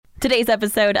Today's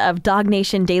episode of Dog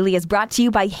Nation Daily is brought to you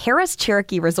by Harris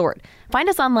Cherokee Resort. Find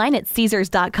us online at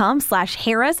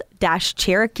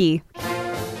Caesars.com/Harris-Cherokee.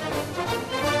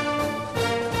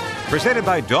 Presented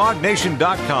by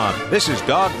DogNation.com. This is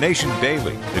Dog Nation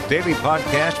Daily, the daily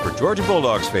podcast for Georgia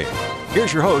Bulldogs fans.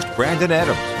 Here's your host, Brandon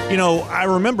Adams. You know, I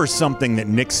remember something that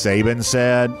Nick Saban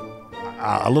said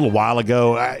a little while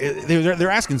ago. They're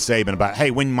asking Saban about,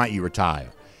 hey, when might you retire?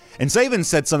 And Saban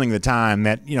said something at the time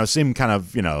that, seemed kind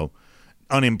of,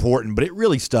 unimportant, but it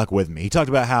really stuck with me. He talked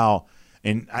about how,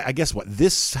 and I guess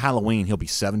this Halloween he'll be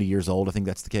 70 years old. I think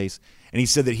that's the case. And he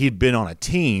said that he'd been on a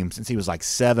team since he was like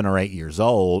 7 or 8 years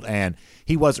old, and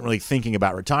he wasn't really thinking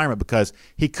about retirement because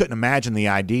he couldn't imagine the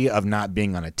idea of not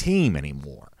being on a team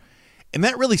anymore. And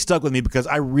that really stuck with me because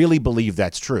I really believe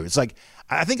that's true. It's like,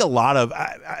 I think a lot of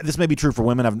this may be true for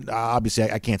women. Obviously,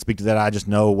 I can't speak to that. I just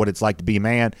know what it's like to be a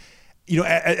man.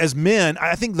 As men,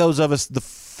 I think those of us, the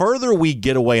further we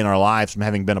get away in our lives from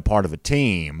having been a part of a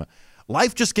team,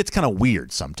 life just gets kind of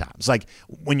weird sometimes. Like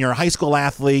when you're a high school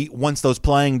athlete, once those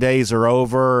playing days are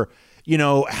over,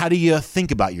 how do you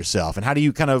think about yourself and how do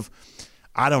you kind of,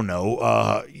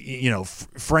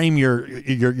 frame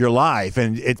your life?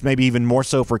 And it's maybe even more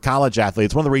so for college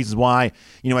athletes. One of the reasons why,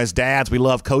 as dads, we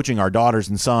love coaching our daughters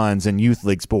and sons in youth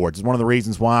league sports. It's one of the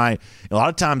reasons why a lot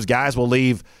of times guys will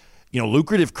leave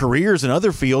lucrative careers in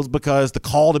other fields because the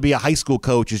call to be a high school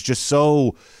coach is just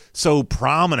so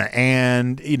prominent.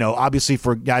 And, obviously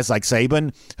for guys like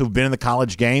Saban who've been in the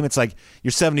college game, it's like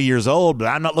you're 70 years old, but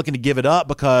I'm not looking to give it up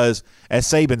because, as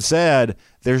Saban said,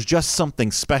 there's just something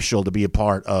special to be a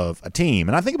part of a team.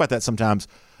 And I think about that sometimes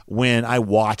when I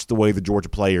watch the way the Georgia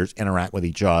players interact with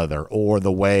each other or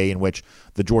the way in which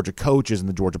the Georgia coaches and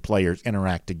the Georgia players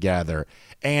interact together.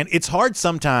 And it's hard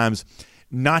sometimes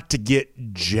not to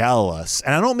get jealous.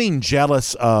 And I don't mean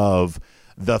jealous of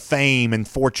the fame and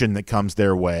fortune that comes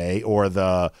their way or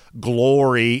the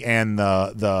glory and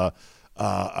the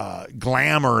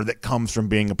glamour that comes from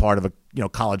being a part of a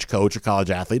college coach or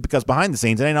college athlete, because behind the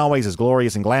scenes it ain't always as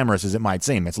glorious and glamorous as it might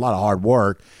seem. It's a lot of hard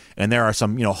work, and there are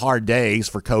some hard days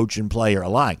for coach and player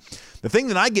alike. The thing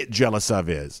that I get jealous of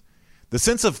is the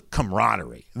sense of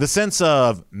camaraderie, the sense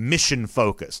of mission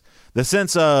focus, the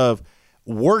sense of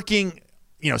working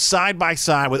side by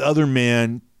side with other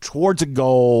men towards a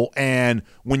goal, and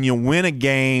when you win a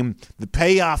game, the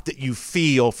payoff that you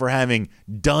feel for having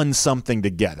done something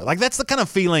together. Like, that's the kind of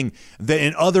feeling that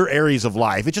in other areas of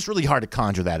life, it's just really hard to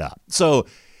conjure that up. So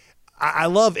I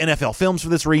love NFL films for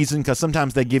this reason, because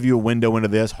sometimes they give you a window into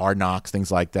this, Hard Knocks, things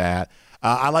like that.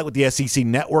 I like what the SEC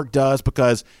Network does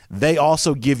because they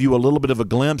also give you a little bit of a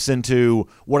glimpse into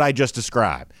what I just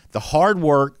described. The hard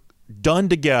work done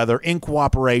together in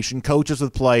cooperation, coaches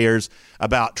with players,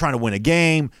 about trying to win a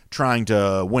game, trying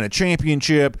to win a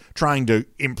championship, trying to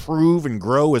improve and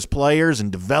grow as players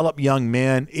and develop young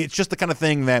men. It's just the kind of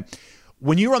thing that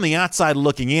when you're on the outside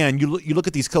looking in, you look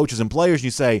at these coaches and players and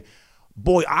you say,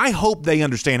 boy, I hope they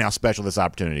understand how special this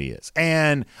opportunity is.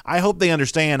 And I hope they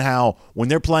understand how when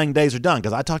their playing days are done,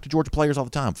 because I talk to Georgia players all the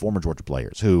time, former Georgia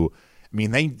players who,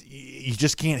 you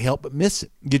just can't help but miss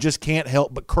it. You just can't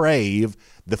help but crave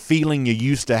the feeling you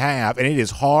used to have, and it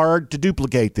is hard to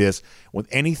duplicate this with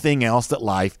anything else that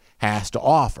life has to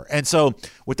offer. And so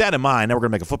with that in mind, now we're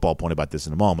going to make a football point about this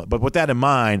in a moment, but with that in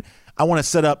mind, I want to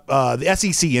set up the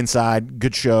SEC Inside,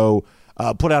 good show,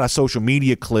 put out a social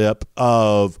media clip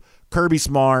of Kirby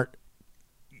Smart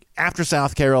after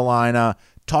South Carolina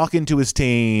talking to his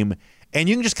team, and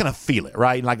you can just kind of feel it,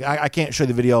 right? Like I can't show you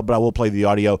the video, but I will play the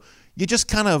audio. You just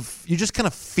kind of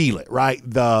feel it, right?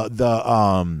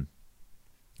 The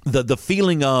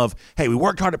feeling of, hey, we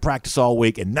worked hard at practice all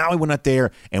week, and now we went out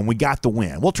there and we got the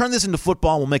win. We'll turn this into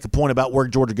football. We'll make a point about where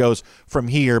Georgia goes from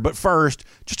here. But first,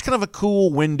 just kind of a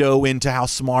cool window into how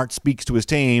Smart speaks to his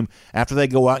team after they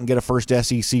go out and get a first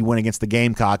SEC win against the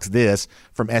Gamecocks. This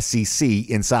from SEC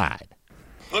Inside.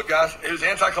 Look, guys, it was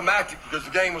anticlimactic because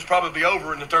the game was probably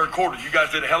over in the third quarter. You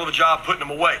guys did a hell of a job putting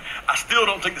them away. I still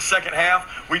don't think the second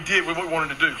half we did what we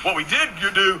wanted to do. What we did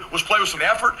do was play with some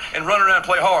effort and run around and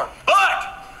play hard.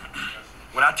 But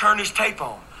when I turn this tape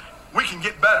on, we can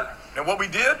get better. And what we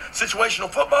did, situational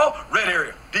football, red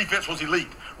area, defense was elite.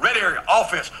 Red area,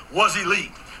 offense was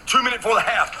elite. 2 minutes before the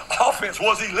half, offense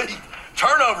was elite.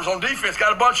 Turnovers on defense,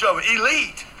 got a bunch of it,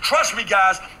 elite. Trust me,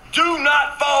 guys. Do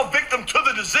not fall victim to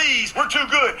the disease. We're too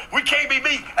good. We can't be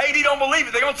beat. AD don't believe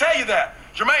it. They're going to tell you that.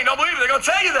 Jermaine don't believe it. They're going to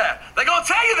tell you that. They're going to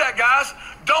tell you that, guys.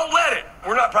 Don't let it.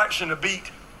 We're not practicing to beat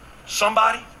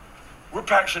somebody. We're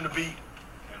practicing to beat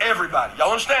everybody.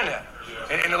 Y'all understand that?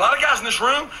 And a lot of guys in this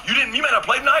room, you may not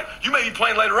play tonight. You may be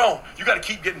playing later on. You got to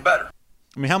keep getting better.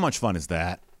 I mean, how much fun is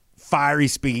that? fiery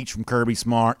speech from Kirby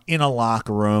Smart in a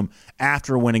locker room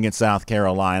after a win against South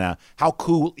Carolina. How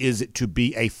cool is it to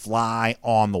be a fly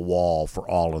on the wall for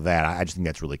all of that? I just think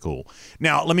that's really cool.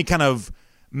 Now, let me kind of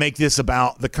make this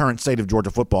about the current state of Georgia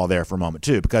football there for a moment,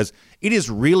 too, because it is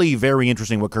really very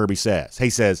interesting what Kirby says. He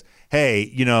says,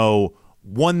 hey,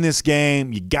 won this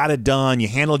game, you got it done, you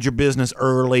handled your business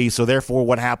early, so therefore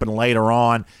what happened later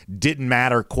on didn't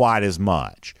matter quite as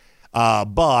much.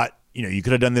 But you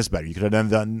could have done this better. You could have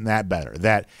done that better.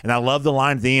 And I love the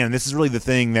line at the end. And this is really the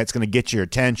thing that's going to get your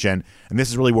attention. And this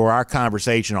is really where our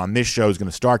conversation on this show is going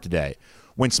to start today.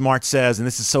 When Smart says, and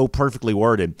this is so perfectly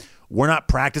worded, we're not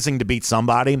practicing to beat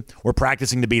somebody. We're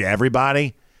practicing to beat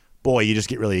everybody. Boy, you just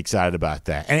get really excited about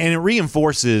that. And it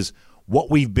reinforces what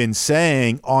we've been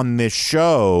saying on this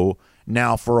show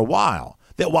now for a while,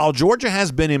 that while Georgia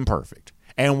has been imperfect,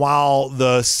 and while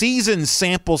the season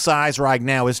sample size right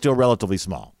now is still relatively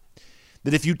small,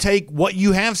 that if you take what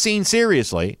you have seen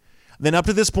seriously, then up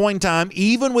to this point in time,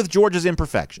 even with Georgia's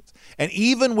imperfections, and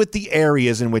even with the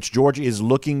areas in which Georgia is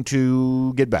looking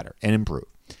to get better and improve,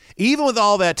 even with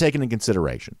all that taken into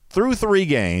consideration, through 3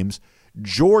 games,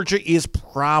 Georgia is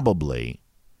probably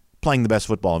playing the best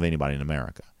football of anybody in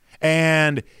America.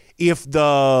 And if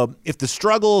the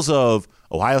struggles of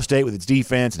Ohio State with its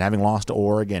defense and having lost to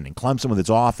Oregon, and Clemson with its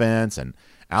offense, and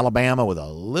Alabama with a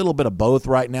little bit of both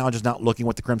right now, just not looking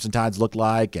what the Crimson Tides look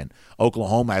like, and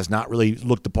Oklahoma has not really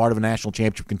looked the part of a national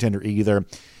championship contender either.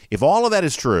 If all of that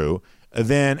is true,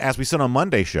 then as we said on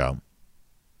Monday's show,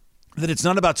 that it's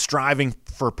not about striving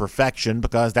for perfection,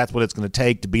 because that's what it's going to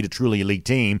take to beat a truly elite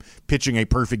team, pitching a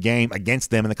perfect game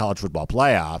against them in the college football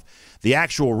playoff. The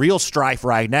actual real strife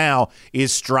right now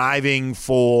is striving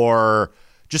for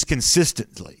just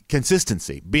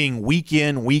consistency, being week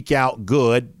in, week out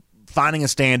good, finding a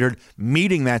standard,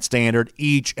 meeting that standard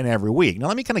each and every week. Now,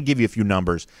 let me kind of give you a few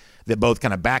numbers that both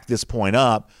kind of back this point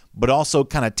up, but also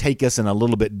kind of take us in a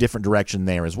little bit different direction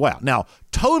there as well. Now,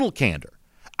 total candor.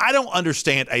 I don't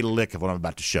understand a lick of what I'm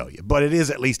about to show you, but it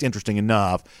is at least interesting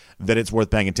enough that it's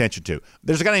worth paying attention to.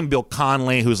 There's a guy named Bill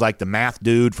Connelly who's like the math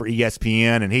dude for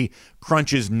ESPN, and he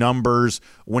crunches numbers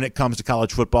when it comes to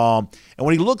college football. And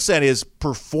what he looks at is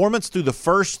performance through the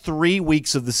first 3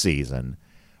 weeks of the season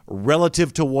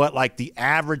relative to what like the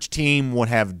average team would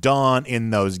have done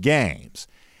in those games.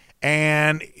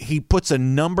 And he puts a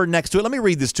number next to it. Let me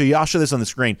read this to you. I'll show this on the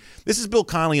screen. This is Bill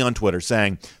Connelly on Twitter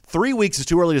saying, 3 weeks is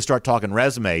too early to start talking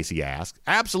resumes, he asks.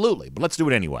 Absolutely, but let's do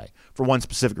it anyway for one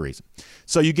specific reason.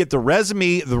 So you get the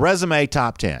resume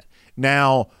top 10.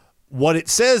 Now, what it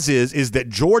says is that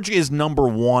Georgia is number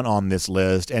 1 on this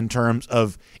list in terms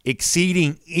of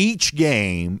exceeding each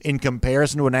game in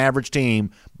comparison to an average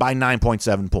team by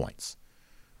 9.7 points.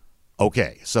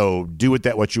 Okay, so do with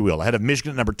that what you will. Ahead of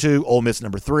Michigan at number 2, Ole Miss at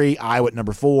number 3, Iowa at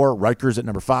number 4, Rutgers at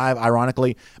number 5,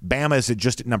 ironically. Bama is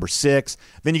just at number 6.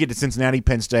 Then you get to Cincinnati,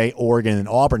 Penn State, Oregon, and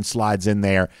Auburn slides in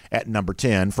there at number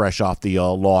 10, fresh off the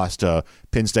loss to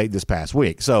Penn State this past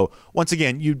week. So, once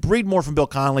again, you read more from Bill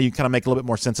Connelly, you kind of make a little bit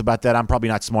more sense about that. I'm probably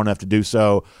not smart enough to do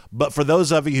so. But for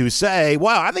those of you who say,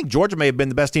 wow, I think Georgia may have been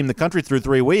the best team in the country through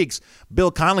 3 weeks, Bill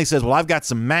Connelly says, well, I've got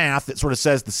some math that sort of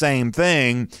says the same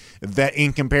thing, that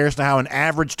in comparison to how an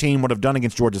average team would have done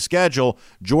against Georgia's schedule,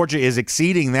 Georgia is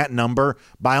exceeding that number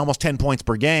by almost 10 points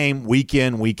per game, week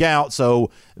in, week out. So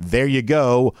there you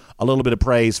go, a little bit of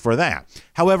praise for that.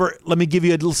 However, let me give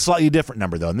you a little slightly different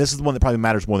number, though, and this is the one that probably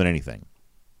matters more than anything.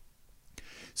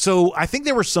 So I think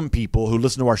there were some people who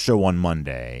listened to our show on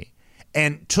Monday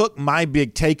and took my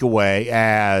big takeaway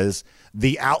as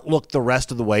the outlook the rest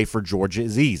of the way for Georgia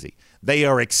is easy. They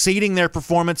are exceeding their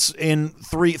performance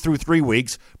through 3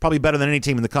 weeks, probably better than any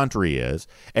team in the country is.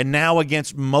 And now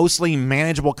against mostly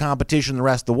manageable competition the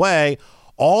rest of the way,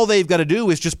 all they've got to do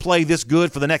is just play this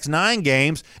good for the next 9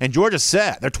 games, and Georgia's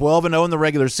set. They're 12-0 in the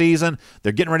regular season.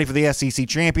 They're getting ready for the SEC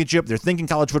championship. They're thinking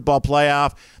college football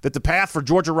playoff. That the path for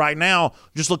Georgia right now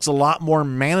just looks a lot more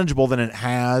manageable than it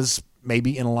has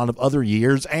maybe in a lot of other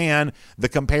years, and the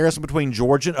comparison between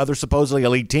Georgia and other supposedly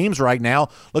elite teams right now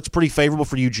looks pretty favorable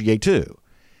for UGA too.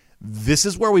 This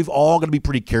is where we've all got to be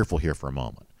pretty careful here for a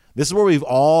moment. This is where we've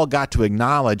all got to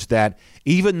acknowledge that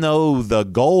even though the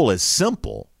goal is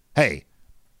simple, hey,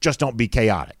 just don't be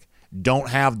chaotic. Don't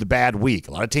have the bad week.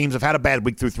 A lot of teams have had a bad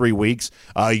week through 3 weeks.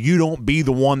 You don't be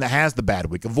the one that has the bad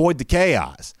week. Avoid the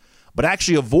chaos. But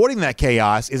actually avoiding that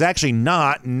chaos is actually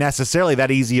not necessarily that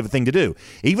easy of a thing to do.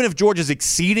 Even if Georgia's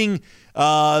exceeding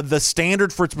the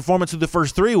standard for its performance through the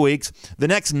first 3 weeks, the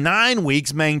next 9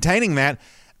 weeks maintaining that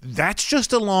That's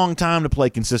just a long time to play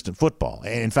consistent football.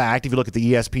 In fact, if you look at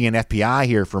the ESPN FPI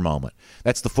here for a moment,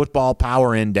 that's the Football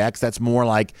Power Index. That's more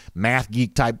like math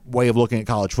geek type way of looking at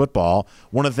college football.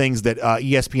 One of the things that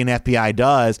ESPN FPI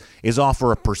does is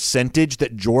offer a percentage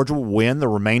that Georgia will win the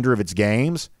remainder of its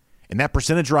games. And that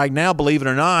percentage right now, believe it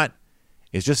or not,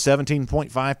 is just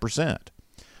 17.5%.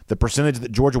 The percentage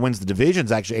that Georgia wins the division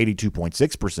is actually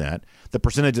 82.6%. The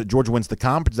percentage that Georgia wins the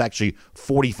conference is actually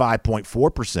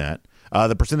 45.4%.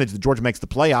 The percentage that Georgia makes the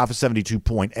playoff is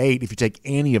 72.8%. If you take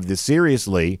any of this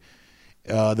seriously,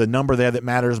 the number there that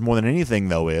matters more than anything,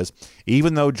 though, is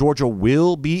even though Georgia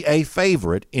will be a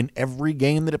favorite in every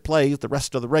game that it plays the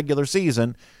rest of the regular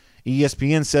season,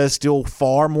 ESPN says still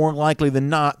far more likely than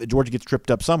not that Georgia gets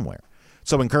tripped up somewhere.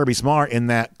 So when Kirby Smart, in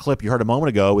that clip you heard a moment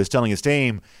ago, is telling his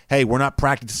team, hey, we're not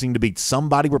practicing to beat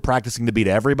somebody, we're practicing to beat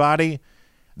everybody,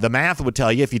 the math would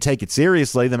tell you, if you take it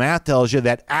seriously, the math tells you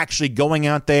that actually going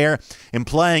out there and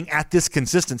playing at this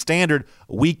consistent standard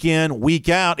week in, week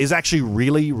out is actually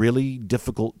really, really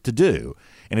difficult to do.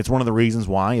 And it's one of the reasons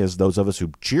why, as those of us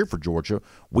who cheer for Georgia,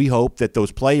 we hope that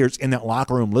those players in that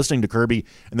locker room listening to Kirby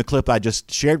and the clip I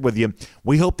just shared with you,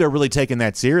 we hope they're really taking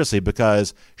that seriously,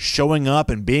 because showing up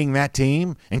and being that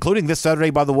team, including this Saturday,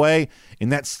 by the way, in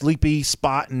that sleepy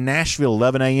spot in Nashville,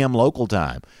 11 a.m. local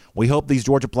time, we hope these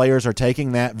Georgia players are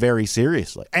taking that very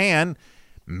seriously. And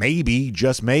maybe,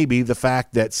 just maybe, the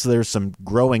fact that there's some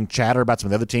growing chatter about some of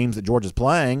the other teams that Georgia's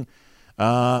playing,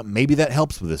 maybe that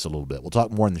helps with this a little bit. We'll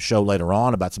talk more in the show later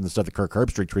on about some of the stuff that Kirk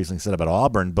Herbstreit recently said about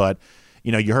Auburn. But,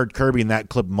 you know, you heard Kirby in that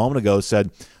clip a moment ago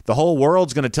said, the whole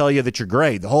world's going to tell you that you're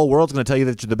great. The whole world's going to tell you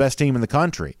that you're the best team in the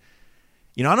country.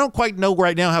 You know, I don't quite know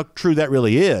right now how true that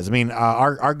really is. I mean,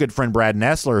 our good friend Brad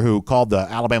Nessler, who called the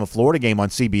Alabama-Florida game on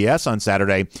CBS on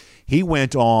Saturday, he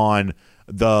went on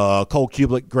the Cole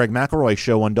Kubelik, Greg McElroy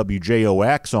show on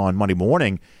WJOX on Monday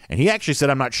morning, and he actually said,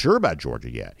 I'm not sure about Georgia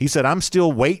yet. He said, I'm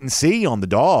still wait and see on the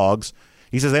Dogs.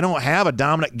 He says they don't have a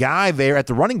dominant guy there at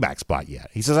the running back spot yet.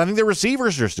 He says, I think their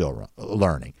receivers are still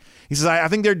learning. He says, I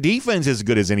think their defense is as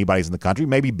good as anybody's in the country,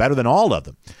 maybe better than all of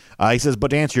them. He says,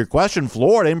 but to answer your question,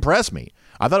 Florida impressed me.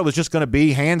 I thought it was just going to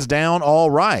be hands down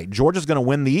all right. Georgia's going to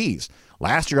win the East.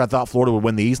 Last year I thought Florida would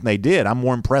win the East, and they did. I'm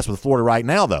more impressed with Florida right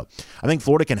now, though. I think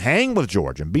Florida can hang with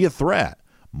Georgia and be a threat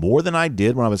more than I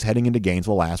did when I was heading into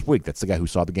Gainesville last week. That's the guy who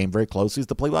saw the game very closely. He's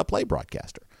the play-by-play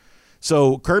broadcaster.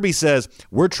 So Kirby says,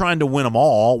 we're trying to win them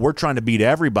all. We're trying to beat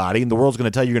everybody, and the world's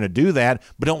going to tell you you're going to do that,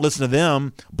 but don't listen to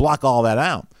them. Block all that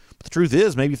out. But the truth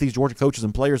is, maybe if these Georgia coaches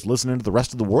and players listening to the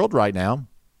rest of the world right now,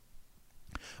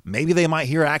 maybe they might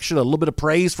hear actually a little bit of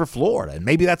praise for Florida, and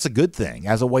maybe that's a good thing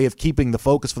as a way of keeping the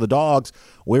focus for the Dogs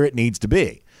where it needs to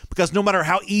be. Because no matter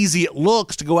how easy it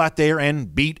looks to go out there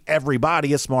and beat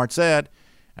everybody, as Smart said,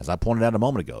 as I pointed out a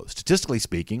moment ago, statistically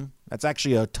speaking, that's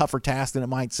actually a tougher task than it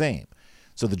might seem.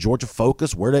 So the Georgia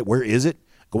focus, where is it?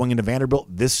 Going into Vanderbilt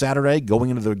this Saturday,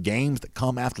 going into the games that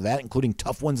come after that, including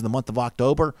tough ones in the month of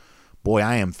October. Boy,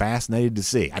 I am fascinated to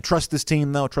see. I trust this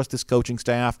team, though, trust this coaching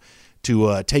staff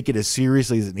to take it as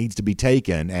seriously as it needs to be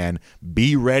taken and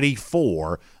be ready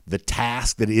for the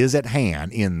task that is at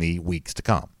hand in the weeks to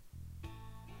come.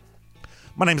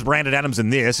 My name is Brandon Adams,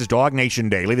 and this is Dog Nation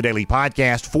Daily, the daily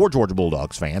podcast for Georgia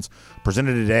Bulldogs fans,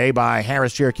 presented today by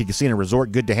Harris Cherokee Casino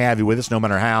Resort. Good to have you with us, no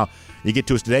matter how you get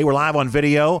to us today. We're live on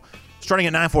video, starting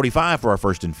at 9:45 for our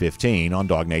First and 15 on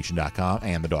DogNation.com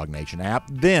and the Dog Nation app.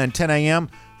 Then 10 a.m.,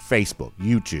 Facebook,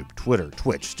 YouTube, Twitter,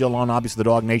 Twitch, still on, obviously, the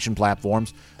Dog Nation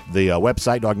platforms, the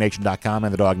website, DogNation.com,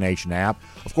 and the Dog Nation app.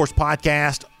 Of course,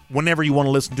 podcast, whenever you want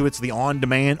to listen to it, it's the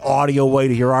on-demand audio way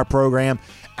to hear our program.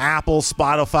 Apple,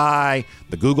 Spotify,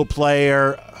 the Google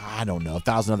Player, I don't know,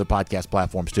 1,000 other podcast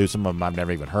platforms, too. Some of them I've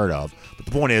never even heard of. But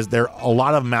the point is, there are a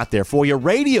lot of them out there for you.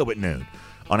 Radio at noon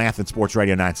on Athens Sports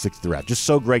Radio 960 The Ref. Just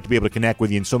so great to be able to connect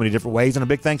with you in so many different ways. And a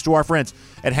big thanks to our friends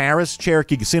at Harris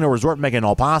Cherokee Casino Resort, making it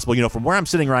all possible. You know, from where I'm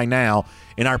sitting right now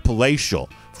in our palatial,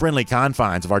 friendly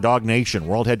confines of our Dog Nation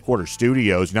World Headquarters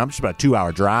studios, you know, I'm just about a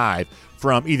 2-hour drive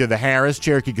from either the Harris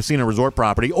Cherokee Casino Resort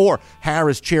property or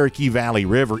Harris Cherokee Valley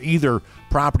River. Either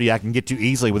property I can get to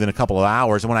easily within a couple of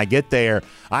hours. And when I get there,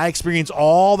 I experience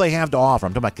all they have to offer.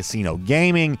 I'm talking about casino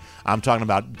gaming. I'm talking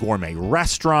about gourmet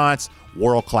restaurants,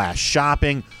 world-class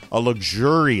shopping, a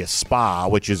luxurious spa,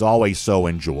 which is always so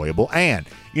enjoyable. And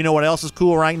you know what else is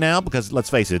cool right now? Because let's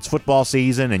face it, it's football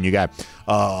season, and you got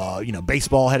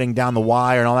baseball heading down the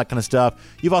wire and all that kind of stuff.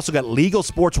 You've also got legal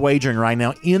sports wagering right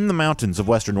now in the mountains of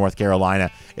western North Carolina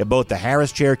at both the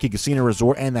Harris Cherokee Casino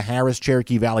Resort and the Harris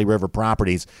Cherokee Valley River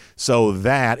properties. So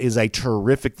that is a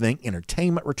terrific thing.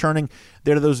 Entertainment returning.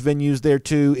 there to those venues there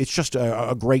too. It's just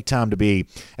a great time to be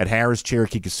at Harrah's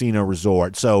Cherokee Casino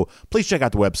Resort. So please check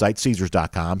out the website,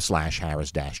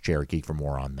 Caesars.com/Harrah's-Cherokee for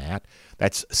more on that.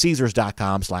 That's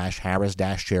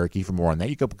Caesars.com/Harrah's-Cherokee for more on that.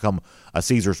 You can become a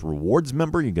Caesars Rewards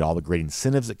member. You get all the great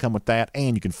incentives that come with that,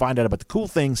 and you can find out about the cool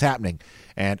things happening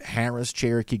at Harrah's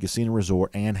Cherokee Casino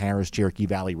Resort and Harrah's Cherokee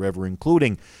Valley River,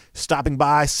 including stopping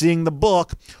by, seeing the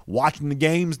book, watching the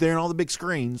games there on all the big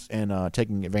screens, and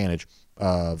taking advantage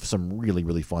of some really,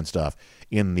 really fun stuff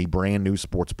in the brand new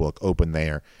sports book open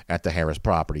there at the Harrah's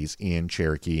properties in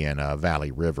Cherokee and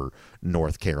Valley River,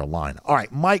 North Carolina. All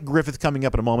right, Mike Griffith coming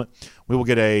up in a moment. We will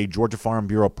get a Georgia Farm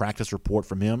Bureau practice report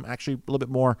from him. Actually, a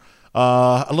little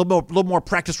more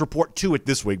practice report to it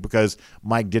this week, because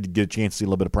Mike did get a chance to see a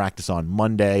little bit of practice on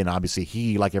Monday, and obviously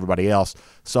he, like everybody else,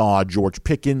 saw George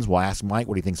Pickens. We'll ask Mike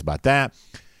what he thinks about that.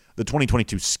 The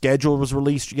 2022 schedule was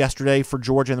released yesterday for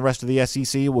Georgia and the rest of the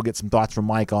SEC. We'll get some thoughts from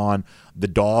Mike on the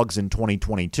Dogs in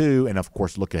 2022, and, of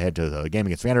course, look ahead to the game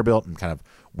against Vanderbilt and kind of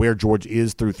where Georgia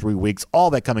is through 3 weeks. All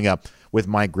that coming up with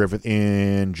Mike Griffith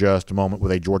in just a moment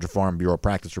with a Georgia Farm Bureau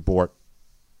practice report.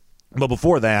 But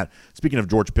before that, speaking of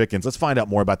George Pickens, let's find out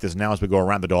more about this now as we go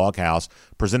around the doghouse,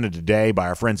 presented today by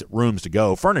our friends at Rooms to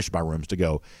Go, furnished by Rooms to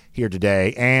Go here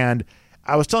today. And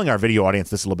I was telling our video audience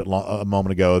this a little bit a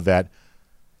moment ago that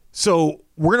so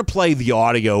we're going to play the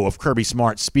audio of Kirby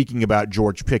Smart speaking about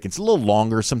George Pickens. A little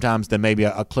longer sometimes than maybe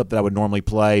a clip that I would normally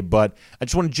play, but I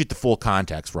just wanted to get the full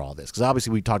context for all this, because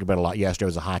obviously we talked about it a lot yesterday. It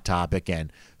was a hot topic,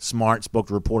 and Smart spoke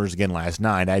to reporters again last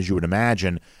night. As you would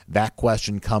imagine, that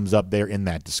question comes up there in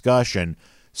that discussion.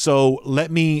 So let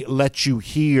me let you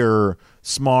hear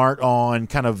Smart on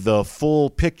kind of the full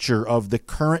picture of the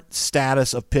current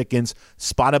status of Pickens,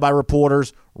 spotted by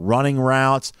reporters, running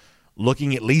routes,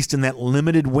 looking at least in that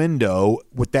limited window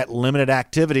with that limited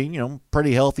activity,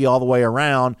 pretty healthy all the way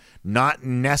around, not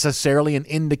necessarily an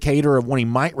indicator of when he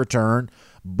might return,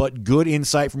 but good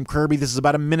insight from Kirby. This is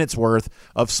about a minute's worth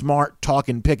of Smart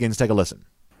talking Pickens. Take a listen.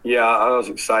 Yeah, I was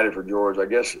excited for George. I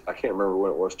guess I can't remember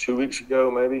when it was, 2 weeks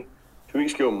ago maybe. 2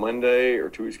 weeks ago Monday or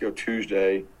 2 weeks ago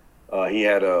Tuesday, he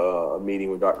had a meeting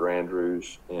with Dr.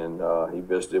 Andrews, and he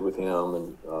visited with him,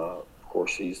 and of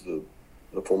course he's the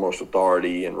foremost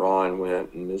authority, and Ron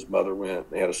went and his mother went.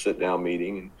 They had a sit-down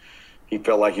meeting, and he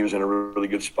felt like he was in a really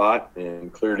good spot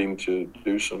and cleared him to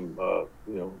do some,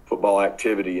 football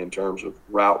activity in terms of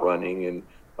route running and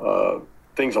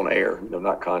things on air,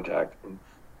 not contact.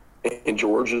 And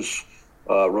George is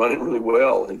running really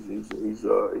well. He's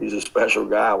a special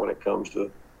guy when it comes to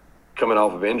coming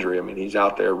off of injury. I mean, he's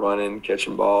out there running,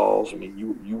 catching balls. I mean,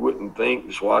 you wouldn't think,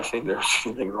 just watching him, there's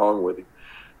anything wrong with him.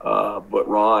 But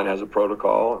Ron has a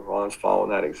protocol, and Ron's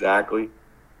following that exactly.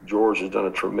 George has done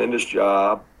a tremendous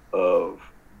job of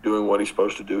doing what he's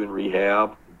supposed to do in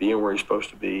rehab, being where he's supposed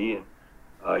to be,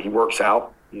 and he works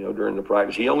out, during the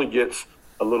practice. He only gets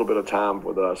a little bit of time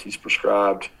with us. He's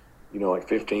prescribed, like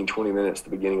 15, 20 minutes at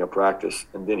the beginning of practice,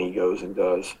 and then he goes and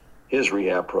does his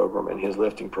rehab program and his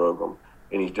lifting program,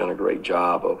 and he's done a great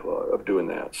job of doing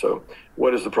that. So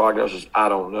what is the prognosis? I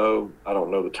don't know. I don't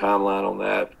know the timeline on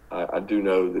that. I do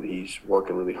know that he's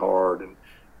working really hard, and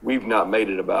we've not made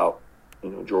it about,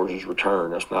 George's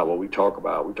return. That's not what we talk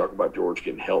about. We talk about George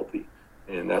getting healthy,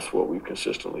 and that's what we've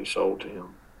consistently sold to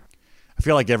him. I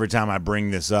feel like every time I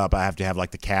bring this up, I have to have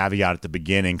like the caveat at the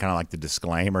beginning, kind of like the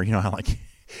disclaimer. How like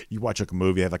you watch a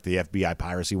movie, they have like the FBI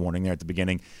piracy warning there at the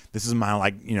beginning. This is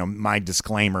my my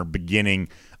disclaimer beginning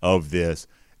of this.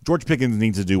 George Pickens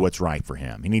needs to do what's right for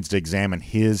him. He needs to examine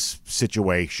his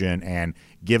situation, and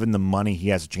given the money he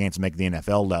has a chance to make at the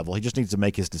NFL level, he just needs to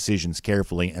make his decisions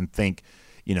carefully and think,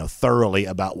 thoroughly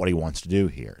about what he wants to do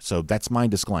here. So that's my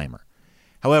disclaimer.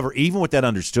 However, even with that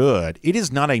understood, it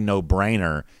is not a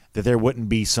no-brainer that there wouldn't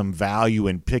be some value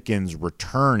in Pickens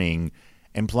returning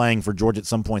and playing for Georgia at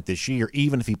some point this year,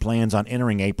 even if he plans on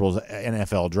entering April's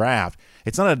NFL draft.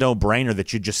 It's not a no-brainer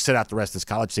that you just sit out the rest of this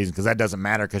college season, because that doesn't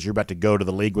matter, because you're about to go to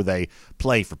the league where they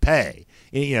play for pay.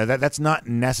 That's not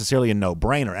necessarily a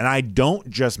no-brainer. And I don't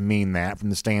just mean that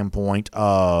from the standpoint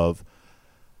of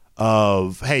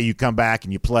hey, you come back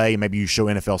and you play, and maybe you show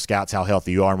NFL scouts how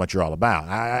healthy you are and what you're all about.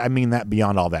 I mean that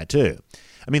beyond all that too.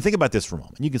 I mean, think about this for a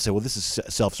moment. You can say, well, this is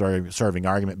a self-serving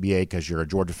argument, BA, because you're a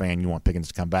Georgia fan, you want Pickens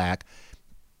to come back.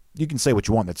 You can say what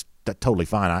you want. That's totally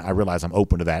fine. I realize I'm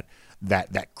open to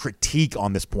that critique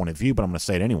on this point of view, but I'm going to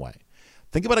say it anyway.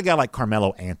 Think about a guy like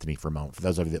Carmelo Anthony for a moment, for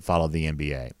those of you that follow the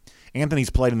NBA. Anthony's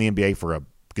played in the NBA for a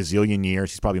gazillion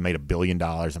years. He's probably made $1 billion.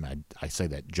 I mean, I say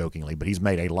that jokingly, but he's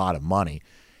made a lot of money.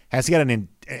 Has he got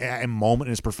a moment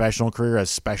in his professional career as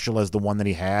special as the one that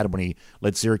he had when he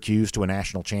led Syracuse to a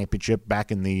national championship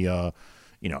back in the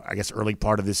I guess early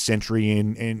part of this century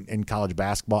in college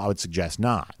basketball? I would suggest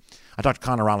not. I talked to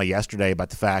Connor Riley yesterday about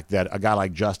the fact that a guy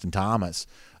like Justin Thomas,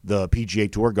 the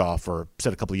PGA Tour golfer,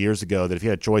 said a couple of years ago that if he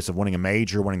had a choice of winning a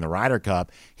major, winning the Ryder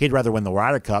Cup, he'd rather win the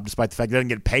Ryder Cup, despite the fact he doesn't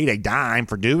get paid a dime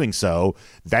for doing so.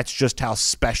 That's just how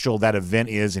special that event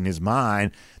is in his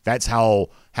mind. That's how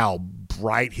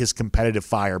bright his competitive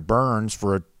fire burns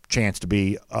for a chance to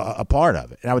be a part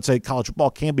of it. And I would say college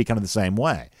football can be kind of the same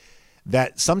way.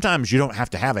 That sometimes you don't have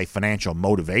to have a financial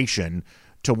motivation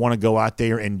to want to go out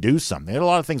there and do something. There are a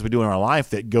lot of things we do in our life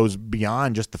that goes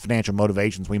beyond just the financial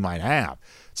motivations we might have.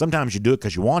 Sometimes you do it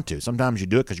because you want to. Sometimes you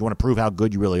do it because you want to prove how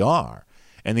good you really are.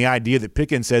 And the idea that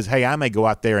Pickens says, hey, I may go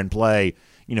out there and play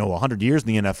 100 years in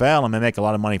the NFL and may make a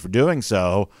lot of money for doing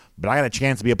so, but I got a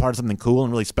chance to be a part of something cool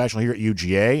and really special here at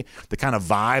UGA. The kind of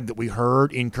vibe that we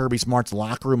heard in Kirby Smart's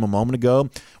locker room a moment ago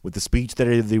with the speech that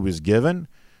he was given.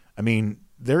 I mean,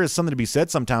 there is something to be said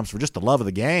sometimes for just the love of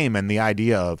the game and the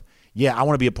idea of, yeah, I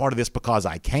want to be a part of this because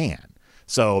I can.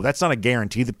 So that's not a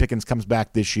guarantee that Pickens comes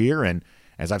back this year. And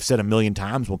as I've said a million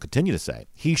times, we'll continue to say,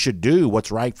 he should do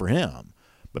what's right for him.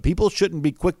 But people shouldn't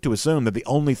be quick to assume that the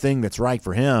only thing that's right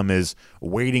for him is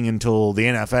waiting until the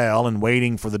NFL and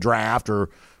waiting for the draft or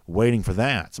waiting for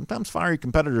that. Sometimes fiery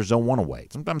competitors don't want to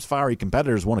wait. Sometimes fiery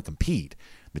competitors want to compete.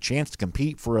 The chance to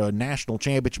compete for a national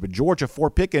championship at Georgia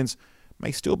for Pickens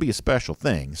may still be a special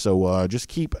thing. So just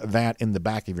keep that in the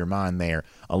back of your mind there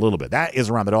a little bit. That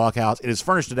is Around the Doghouse. It is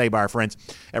furnished today by our friends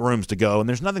at Rooms to Go, and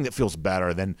there's nothing that feels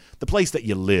better than the place that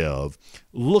you live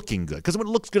looking good. Because when it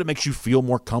looks good, it makes you feel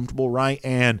more comfortable, right?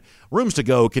 And Rooms to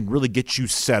Go can really get you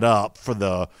set up for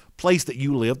the place that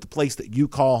you live, the place that you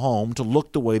call home, to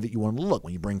look the way that you want to look.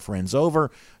 When you bring friends over,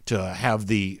 to have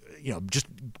the, just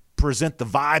present the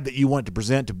vibe that you want to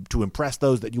present to impress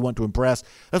those that you want to impress.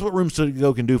 That's what Rooms to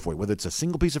Go can do for you. Whether it's a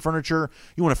single piece of furniture,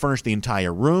 you want to furnish the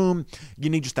entire room, you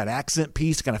need just that accent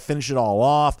piece to kind of finish it all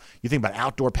off. You think about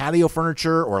outdoor patio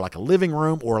furniture or like a living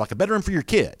room or like a bedroom for your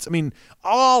kids. I mean,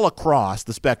 all across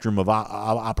the spectrum of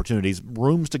opportunities,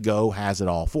 Rooms to Go has it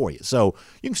all for you. So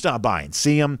you can stop by and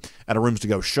see them at a Rooms to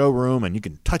Go showroom, and you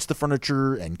can touch the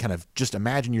furniture and kind of just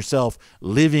imagine yourself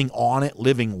living on it,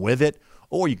 living with it.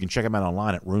 Or you can check them out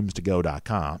online at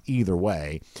roomstogo.com. Either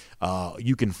way,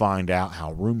 you can find out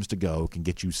how Rooms to Go can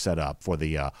get you set up for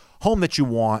the home that you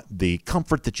want, the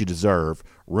comfort that you deserve.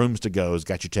 Rooms to Go's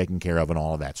got you taken care of and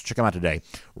all of that. So check them out today,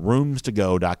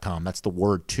 roomstogo.com. That's the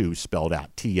word two spelled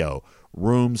out, T-O,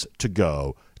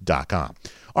 roomstogo.com.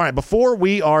 All right, before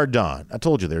we are done, I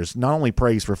told you there's not only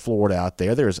praise for Florida out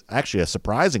there, there's actually a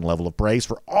surprising level of praise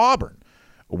for Auburn.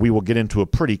 We will get into a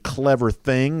pretty clever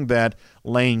thing that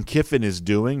Lane Kiffin is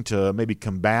doing to maybe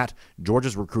combat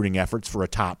Georgia's recruiting efforts for a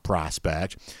top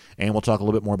prospect. And we'll talk a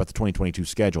little bit more about the 2022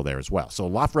 schedule there as well. So a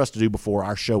lot for us to do before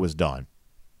our show is done.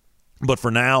 But for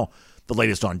now, the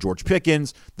latest on George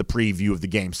Pickens, the preview of the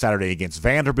game Saturday against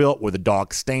Vanderbilt, where the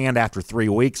Dogs stand after 3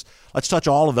 weeks. Let's touch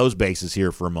all of those bases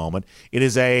here for a moment. It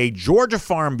is a Georgia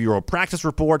Farm Bureau practice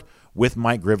report with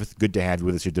Mike Griffith. Good to have you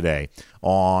with us here today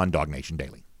on Dog Nation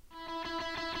Daily.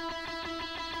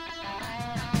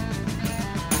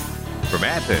 From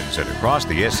Athens and across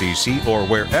the SEC or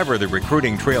wherever the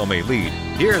recruiting trail may lead,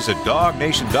 here's a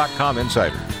DogNation.com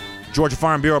insider. Georgia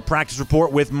Farm Bureau practice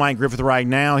report with Mike Griffith right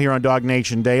now here on Dog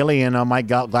Nation Daily. And Mike,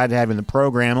 glad to have you in the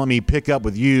program. Let me pick up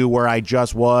with you where I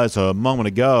just was a moment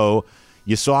ago.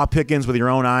 You saw Pickens with your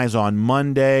own eyes on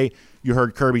Monday. You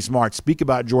heard Kirby Smart speak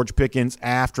about George Pickens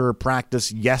after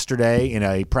practice yesterday in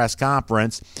a press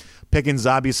conference. Pickens is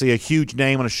obviously a huge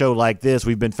name on a show like this.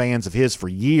 We've been fans of his for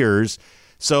years.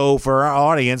 So for our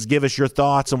audience, give us your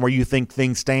thoughts on where you think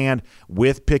things stand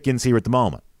with Pickens here at the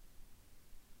moment.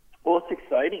 Well, it's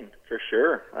exciting for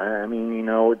sure. I mean,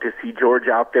 to see George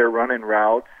out there running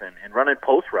routes and running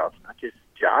post routes, not just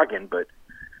jogging, but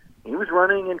he was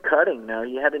running and cutting. Now,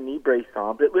 he had a knee brace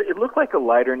on, but it looked like a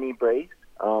lighter knee brace.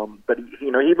 But,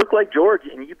 he looked like George.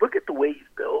 And you look at the way he's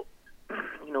built,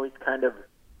 he's kind of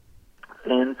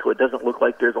thin, so it doesn't look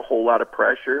like there's a whole lot of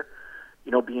pressure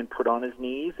being put on his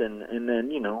knees, and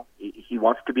then, he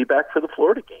wants to be back for the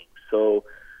Florida game. So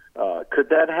could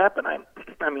that happen?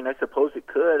 I mean, I suppose it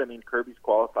could. I mean, Kirby's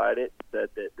qualified it, said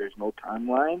that there's no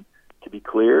timeline, to be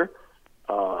clear.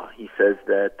 He says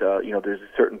that, there's a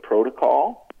certain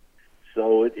protocol.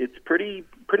 So it's pretty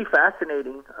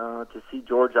fascinating to see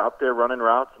George out there running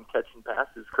routes and catching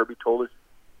passes. Kirby told us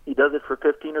he does it for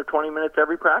 15 or 20 minutes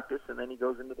every practice, and then he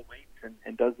goes into the weights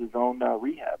and does his own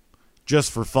rehab.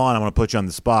 Just for fun, I'm going to put you on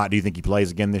the spot. Do you think he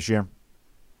plays again this year?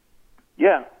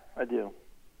 Yeah, I do.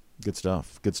 Good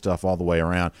stuff. Good stuff all the way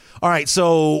around. All right,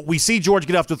 so we see Georgia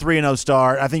get off to a 3-0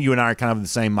 start. I think you and I are kind of in the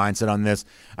same mindset on this.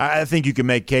 I think you can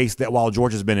make case that while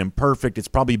Georgia's been imperfect, it's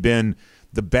probably been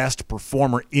the best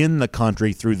performer in the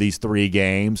country through these 3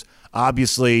 games.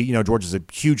 Obviously, Georgia's a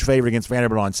huge favorite against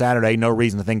Vanderbilt on Saturday. No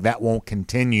reason to think that won't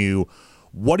continue.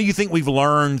 What do you think we've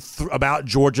learned about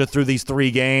Georgia through these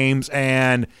 3 games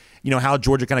and, how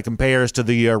Georgia kind of compares to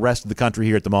the rest of the country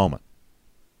here at the moment?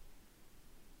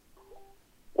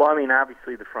 Well, I mean,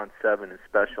 obviously the front 7 is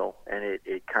special, and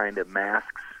it kind of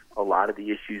masks a lot of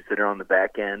the issues that are on the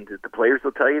back end that the players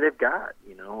will tell you they've got.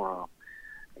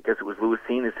 I guess it was Lewis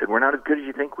Cine that said, we're not as good as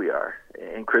you think we are.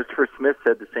 And Christopher Smith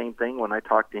said the same thing when I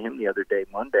talked to him the other day.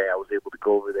 Monday, I was able to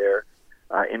go over there,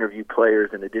 interview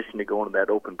players in addition to going to that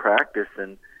open practice.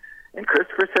 And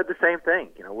Christopher said the same thing.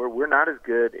 We're not as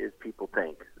good as people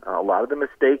think. A lot of the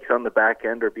mistakes on the back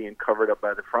end are being covered up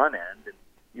by the front end. And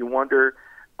you wonder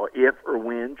if or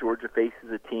when Georgia faces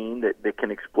a team that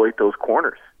can exploit those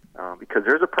corners, because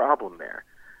there's a problem there.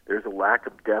 There's a lack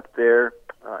of depth there.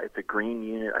 It's a green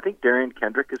unit. I think Darian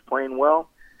Kendrick is playing well,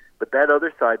 but that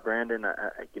other side, Brandon,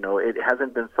 it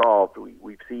hasn't been solved.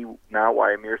 We see now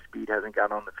why Amir Speed hasn't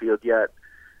gotten on the field yet.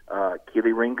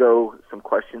 Keely Ringo, some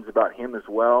questions about him as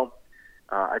well.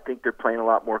 I think they're playing a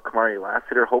lot more Kamari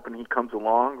Lassiter, hoping he comes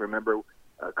along. Remember,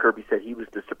 Kirby said he was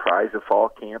the surprise of fall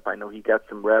camp. I know he got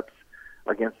some reps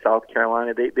against South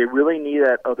Carolina. They really need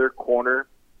that other corner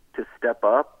to step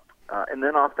up. And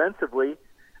then offensively,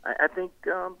 I think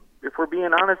if we're being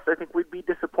honest, I think we'd be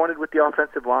disappointed with the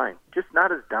offensive line. Just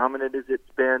not as dominant as it's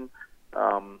been.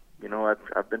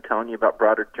 I've been telling you about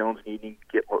Broderick Jones needing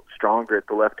to get stronger at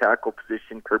the left tackle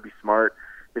position. Kirby Smart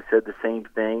has said the same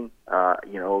thing.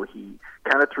 He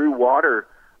kind of threw water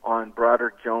on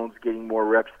Broderick Jones getting more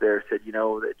reps there. Said,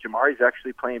 that Jamari's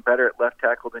actually playing better at left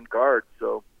tackle than guard.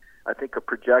 So I think a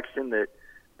projection that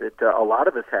a lot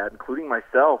of us had, including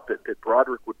myself, that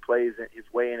Broderick would play his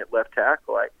way in at left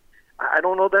tackle. I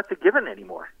don't know that's a given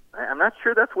anymore. I'm not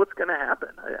sure that's what's going to happen.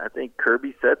 I think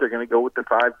Kirby said they're going to go with the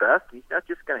 5 best. He's not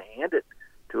just going to hand it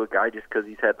to a guy just because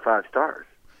he's had 5 stars.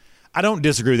 I don't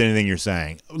disagree with anything you're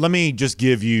saying. Let me just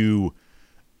give you,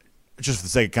 just for the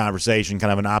sake of conversation,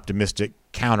 kind of an optimistic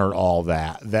counter all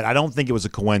that I don't think it was a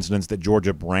coincidence that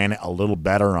Georgia ran it a little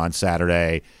better on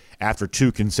Saturday after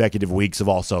 2 consecutive weeks of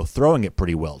also throwing it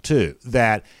pretty well too.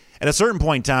 That at a certain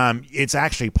point in time, it's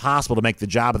actually possible to make the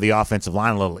job of the offensive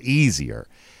line a little easier.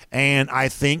 And I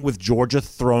think with Georgia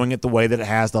throwing it the way that it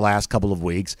has the last couple of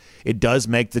weeks, it does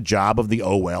make the job of the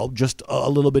OL just a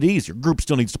little bit easier. Group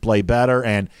still needs to play better,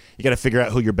 and you got to figure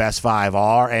out who your best 5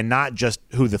 are, and not just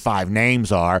who the 5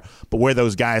 names are, but where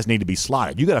those guys need to be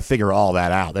slotted. You got to figure all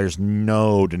that out. There's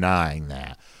no denying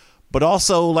that. But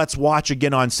also, let's watch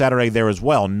again on Saturday there as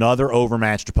well. Another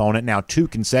overmatched opponent. Now 2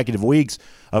 consecutive weeks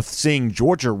of seeing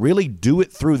Georgia really do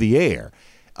it through the air.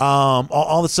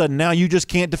 All of a sudden now you just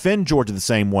can't defend Georgia the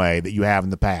same way that you have in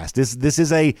the past. This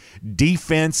is a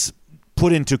defense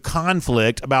put into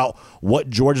conflict about what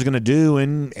Georgia's going to do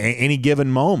in any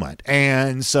given moment.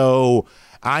 And so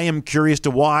I am curious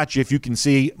to watch if you can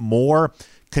see more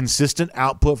consistent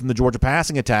output from the Georgia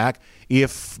passing attack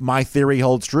if my theory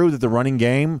holds true that the running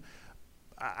game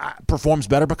performs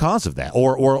better because of that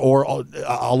or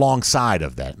alongside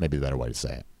of that, maybe the better way to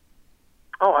say it.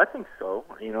 Oh, I think so.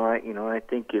 I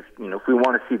think if we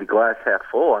want to see the glass half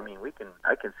full,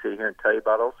 I can sit here and tell you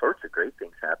about all sorts of great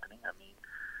things happening.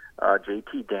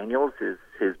 JT Daniels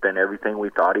has been everything we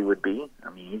thought he would be.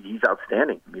 He's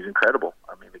outstanding. He's incredible.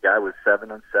 The guy was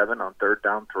 7 on 7 on third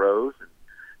down throws, and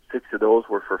 6 of those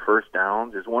were for first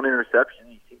downs. There's 1 interception.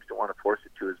 He seems to want to force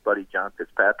it to his buddy John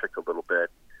Fitzpatrick a little bit.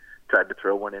 Tried to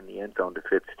throw one in the end zone to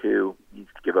Fitz too. Needs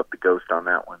to give up the ghost on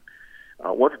that one.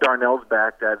 Once Darnell's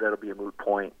back, that'll be a moot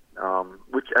point.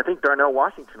 Which I think Darnell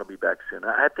Washington will be back soon.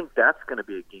 I think that's going to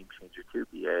be a game changer too,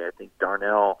 BA. I think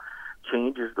Darnell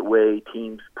changes the way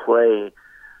teams play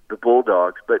the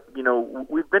Bulldogs. But,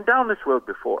 we've been down this road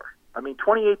before.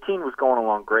 2018 was going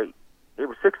along great. They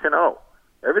were 6-0.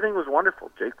 Everything was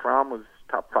wonderful. Jake Fromm was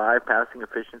top 5 passing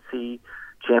efficiency,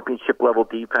 championship-level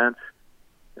defense.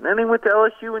 And then they went to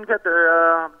LSU and got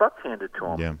their butts handed to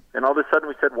them. Yeah. And all of a sudden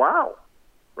we said, wow,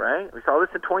 right? We saw this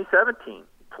in 2017.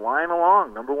 Flying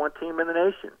along, number 1 team in the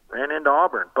nation. Ran into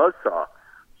Auburn, buzzsaw.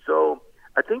 So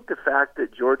I think the fact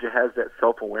that Georgia has that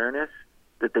self-awareness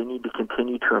that they need to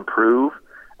continue to improve.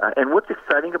 And what's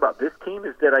exciting about this team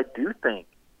is that I do think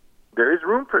there is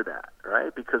room for that,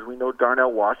 right? Because we know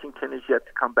Darnell Washington is yet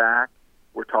to come back.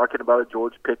 We're talking about a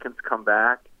George Pickens come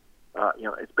back.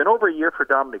 It's been over a year for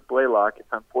Dominic Blaylock.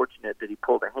 It's unfortunate that he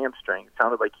pulled a hamstring. It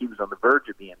sounded like he was on the verge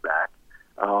of being back.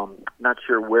 Not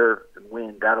sure where and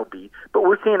when that'll be. But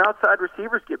we're seeing outside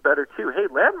receivers get better, too. Hey,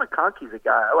 Ladd McConkey's a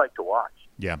guy I like to watch.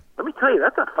 Yeah. Let me tell you,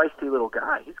 that's a feisty little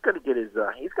guy. He's going to get his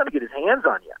hands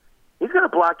on you. He's going to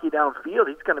block you downfield.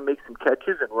 He's going to make some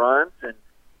catches and runs, and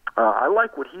I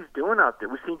like what he's doing out there.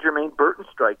 We've seen Jermaine Burton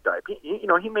strike dive.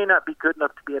 He may not be good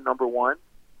enough to be a number one,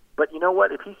 but you know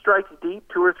what? If he strikes deep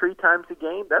 2 or 3 times a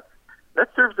game, that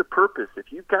serves a purpose.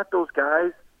 If you've got those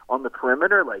guys on the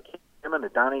perimeter like him and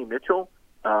Adonai Mitchell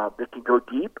that can go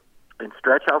deep and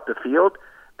stretch out the field,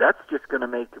 that's just going to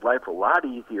make life a lot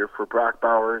easier for Brock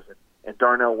Bowers and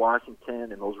Darnell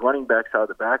Washington and those running backs out of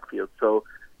the backfield. So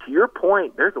to your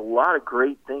point, there's a lot of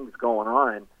great things going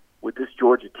on with this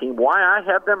Georgia team. Why I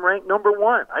have them ranked number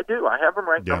one. I do. I have them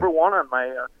ranked number one on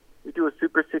my we do a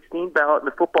Super 16 ballot in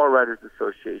the Football Writers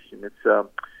Association. It's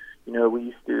we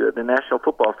used to the National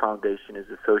Football Foundation is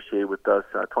associated with us.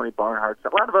 Tony Barnhart,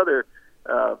 a lot of other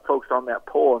folks on that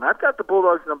poll, and I've got the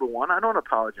Bulldogs number one. I don't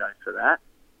apologize for that.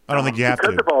 I don't think you have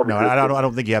to. No, I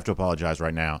don't think you have to apologize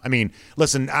right now. I mean,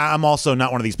 listen, I'm also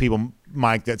not one of these people,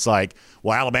 Mike, that's like,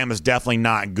 well, Alabama's definitely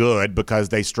not good because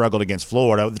they struggled against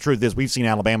Florida. The truth is we've seen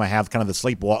Alabama have kind of the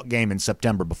sleepwalk game in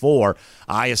September before.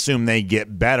 I assume they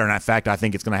get better, and in fact, I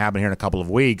think it's going to happen here in a couple of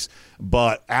weeks.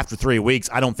 But after 3 weeks,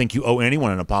 I don't think you owe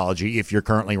anyone an apology if you're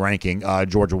currently ranking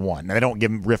Georgia 1. Now, they don't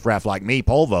give them riffraff like me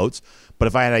poll votes, but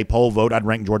if I had a poll vote, I'd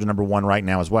rank Georgia number 1 right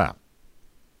now as well.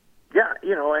 Yeah,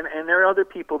 and there are other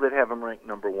people that have them ranked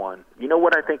number 1. You know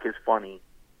what I think is funny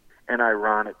and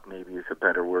ironic maybe is a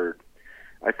better word.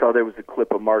 I saw there was a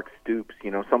clip of Mark Stoops.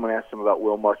 Someone asked him about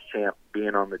Will Muschamp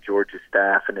being on the Georgia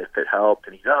staff and if it helped.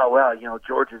 And he's,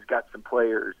 Georgia's got some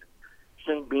players.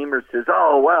 Shane Beamer says,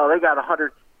 they got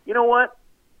 100. You know what?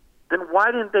 Then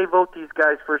why didn't they vote these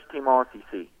guys first team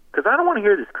All-SEC? Because I don't want to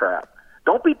hear this crap.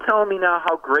 Don't be telling me now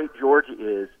how great Georgia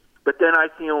is, but then I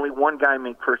see only one guy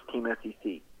make first team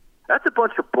SEC. That's a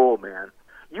bunch of bull, man.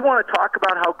 You want to talk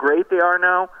about how great they are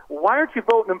now? Well, why aren't you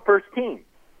voting them first team?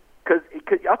 Because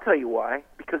I'll tell you why.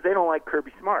 Because they don't like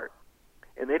Kirby Smart,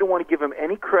 and they don't want to give him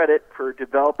any credit for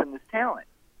developing this talent.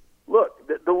 Look,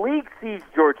 the league sees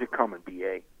Georgia coming,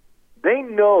 BA. They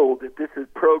know that this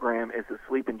program is a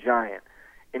sleeping giant,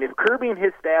 and if Kirby and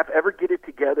his staff ever get it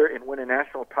together and win a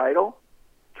national title,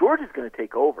 Georgia's going to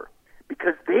take over.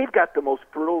 Because they've got the most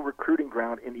fertile recruiting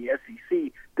ground in the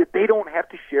SEC that they don't have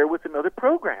to share with another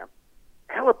program.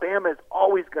 Alabama is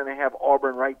always going to have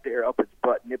Auburn right there up its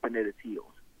butt, nipping at its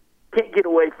heels. Can't get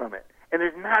away from it. And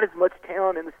there's not as much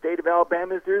talent in the state of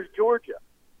Alabama as there is Georgia.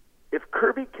 If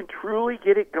Kirby can truly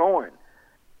get it going,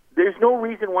 there's no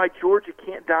reason why Georgia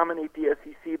can't dominate the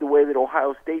SEC the way that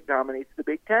Ohio State dominates the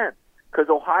Big Ten. Because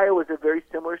Ohio is a very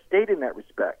similar state in that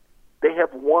respect. They have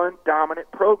one dominant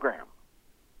program.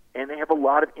 And they have a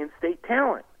lot of in-state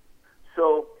talent.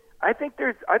 So I think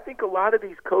a lot of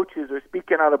these coaches are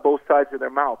speaking out of both sides of their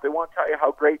mouth. They want to tell you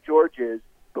how great Georgia is,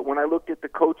 but when I looked at the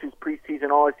coaches' preseason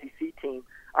All-SEC team,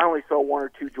 I only saw 1 or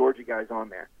 2 Georgia guys on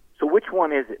there. So which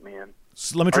one is it, man?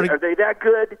 So let me try are they that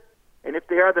good? And if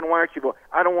they are, then why aren't you voting?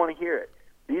 I don't want to hear it.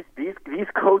 These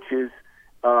coaches,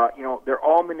 they're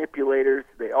all manipulators.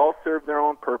 They all serve their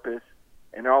own purpose,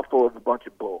 and they're all full of a bunch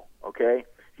of bull. Okay.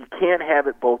 You can't have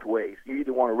it both ways. You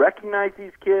either want to recognize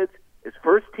these kids as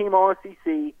first-team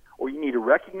All-SEC, or you need to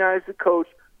recognize the coach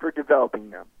for developing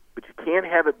them. But you can't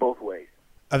have it both ways.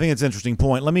 I think it's an interesting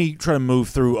point. Let me try to move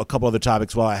through a couple other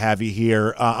topics while I have you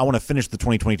here. I want to finish the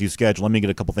 2022 schedule. Let me get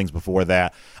a couple things before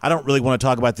that. I don't really want to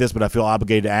talk about this, but I feel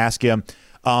obligated to ask you.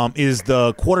 Is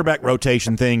the quarterback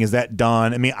rotation thing, is that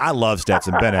done? I mean, I love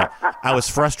Stetson Bennett. I was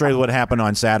frustrated with what happened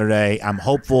on Saturday. I'm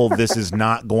hopeful this is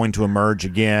not going to emerge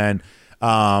again.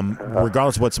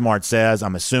 Regardless of what Smart says,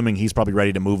 I'm assuming he's probably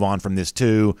ready to move on from this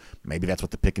too. Maybe that's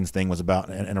what the Pickens thing was about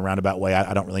in a roundabout way.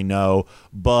 I don't really know.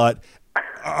 But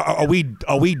are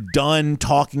we done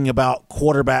talking about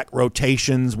quarterback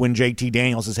rotations when JT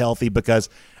Daniels is healthy? Because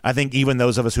I think even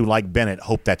those of us who like Bennett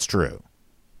hope that's true.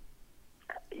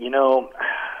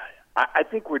 I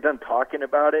think we're done talking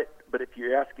about it. But if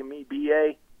you're asking me,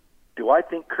 BA, do I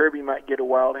think Kirby might get a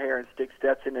wild hair and stick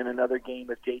Stetson in another game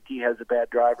if JT has a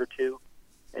bad drive or two?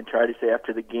 And try to say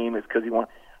after the game it's because he won.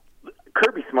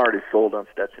 Kirby Smart is sold on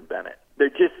Stetson Bennett.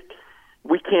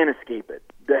 We can't escape it.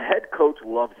 The head coach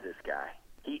loves this guy.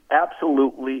 He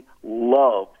absolutely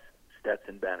loves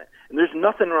Stetson Bennett. And there's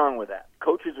nothing wrong with that.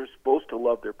 Coaches are supposed to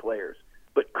love their players.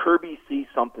 But Kirby sees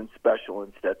something special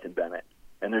in Stetson Bennett.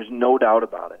 And there's no doubt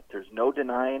about it. There's no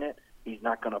denying it. He's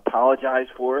not going to apologize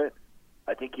for it.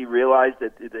 I think he realized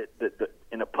that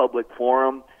in a public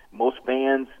forum, most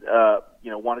fans,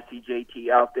 want to see JT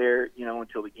out there,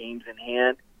 until the game's in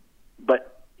hand.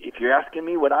 But if you're asking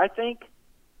me what I think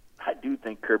I do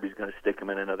think Kirby's going to stick him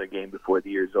in another game before the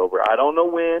year's over. I don't know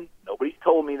when. Nobody's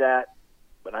told me that.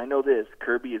 But I know this.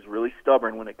 Kirby is really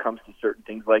stubborn when it comes to certain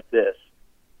things like this.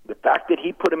 The fact that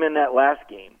he put him in that last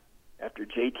game after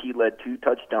JT led 2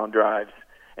 touchdown drives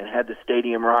and had the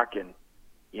stadium rocking,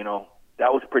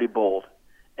 that was pretty bold.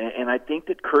 And I think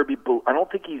that Kirby, I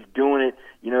don't think he's doing it,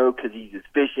 because he's his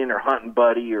fishing or hunting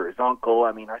buddy or his uncle.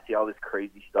 I mean, I see all this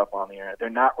crazy stuff on the internet. They're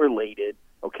not related,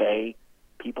 okay?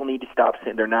 People need to stop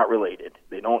saying they're not related.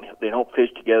 They don't fish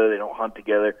together. They don't hunt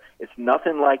together. It's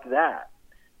nothing like that.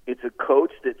 It's a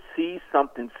coach that sees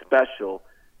something special.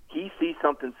 He sees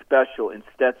something special in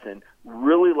Stetson,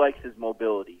 really likes his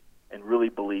mobility, and really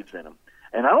believes in him.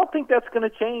 And I don't think that's going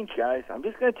to change, guys. I'm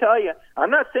just going to tell you. I'm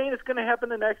not saying it's going to happen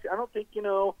the next. I don't think,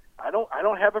 I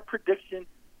don't have a prediction.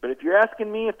 But if you're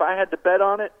asking me if I had to bet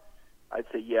on it, I'd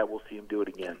say, yeah, we'll see him do it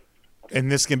again.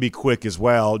 And this can be quick as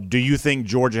well. Do you think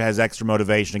Georgia has extra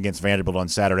motivation against Vanderbilt on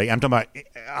Saturday? I'm talking about,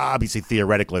 obviously,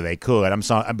 theoretically they could.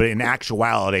 But in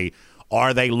actuality,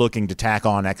 are they looking to tack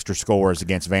on extra scores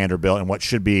against Vanderbilt in what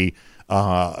should be,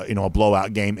 a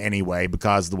blowout game anyway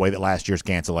because of the way that last year's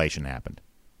cancellation happened?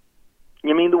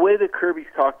 I mean, the way that Kirby's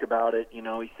talked about it, he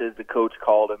says the coach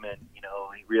called him and,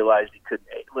 he realized he couldn't.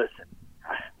 Hey, listen,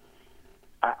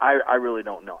 I really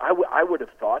don't know. I would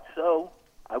have thought so.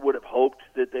 I would have hoped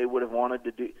that they would have wanted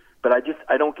to do, but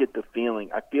I don't get the feeling.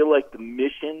 I feel like the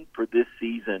mission for this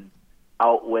season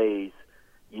outweighs,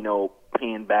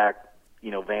 paying back,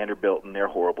 Vanderbilt and their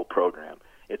horrible program.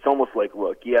 It's almost like,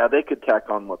 look, yeah, they could tack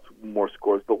on more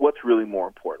scores, but what's really more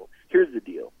important? Here's the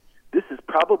deal. This is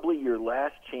probably your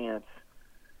last chance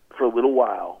for a little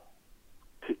while,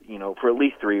 for at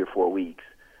least 3 or 4 weeks,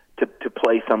 to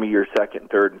play some of your second,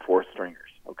 third, and fourth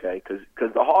stringers, okay?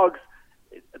 Because the Hogs,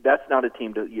 that's not a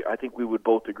team I think we would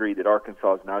both agree that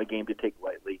Arkansas is not a game to take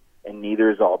lightly, and neither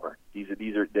is Auburn. These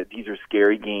are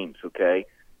scary games, okay?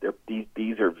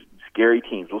 These are scary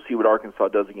teams. We'll see what Arkansas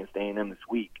does against A&M this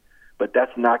week, but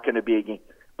that's not going to be a game.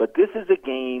 But this is a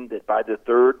game that by the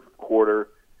third quarter,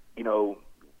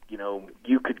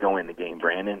 you could go in the game,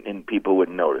 Brandon, and people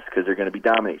wouldn't notice because they're going to be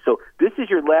dominating. So this is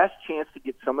your last chance to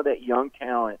get some of that young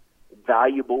talent,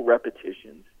 valuable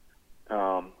repetitions.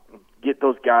 Get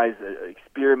those guys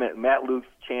experiment. Matt Luke's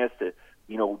chance to,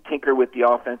 tinker with the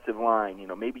offensive line.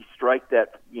 Maybe strike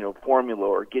that, formula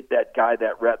or get that guy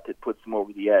that rep that puts them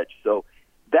over the edge. So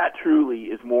that truly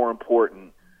is more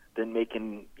important than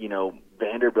making,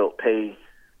 Vanderbilt pay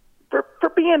for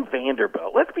being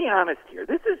Vanderbilt. Let's be honest here.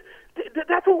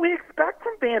 That's what we expect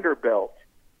from Vanderbilt.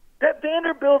 That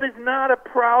Vanderbilt is not a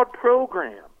proud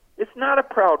program. It's not a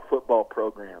proud football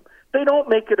program. They don't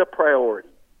make it a priority.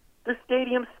 Their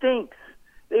stadium stinks.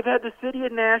 They've had the city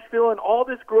of Nashville and all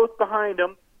this growth behind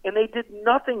them, and they did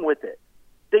nothing with it.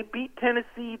 They beat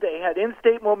Tennessee. They had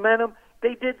in-state momentum.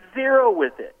 They did zero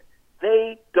with it.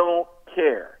 They don't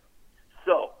care.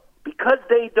 So, because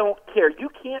they don't care, you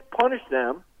can't punish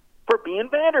them for being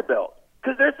Vanderbilt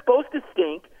because they're supposed to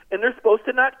stink and they're supposed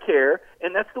to not care,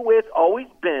 and that's the way it's always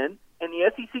been, and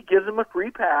the SEC gives them a free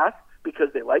pass because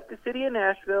they like the city of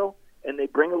Nashville and they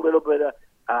bring a little bit of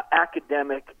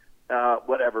academic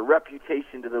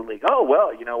reputation to the league. Oh,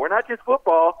 well, we're not just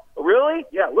football. Oh, really?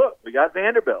 Yeah, look, we got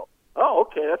Vanderbilt. Oh,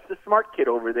 okay, that's the smart kid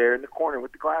over there in the corner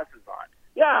with the glasses on.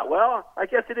 Yeah, well, I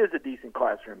guess it is a decent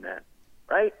classroom then,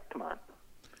 right? Come on.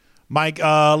 Mike,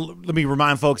 let me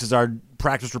remind folks, as our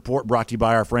practice report brought to you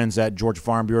by our friends at Georgia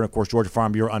Farm Bureau. And, of course, Georgia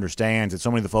Farm Bureau understands that so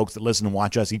many of the folks that listen and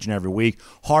watch us each and every week,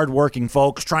 hardworking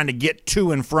folks trying to get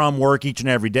to and from work each and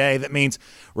every day. That means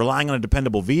relying on a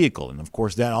dependable vehicle. And, of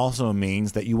course, that also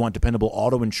means that you want dependable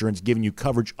auto insurance giving you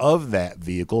coverage of that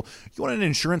vehicle. You want an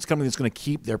insurance company that's going to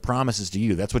keep their promises to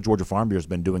you. That's what Georgia Farm Bureau has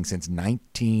been doing since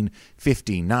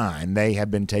 1959. They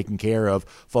have been taking care of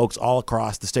folks all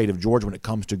across the state of Georgia when it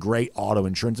comes to great auto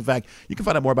insurance. In fact, you can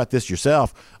find out more about this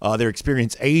yourself. Their experienced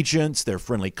agents, their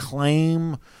friendly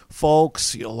claim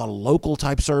folks, a lot of local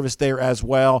type service there as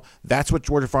well. That's what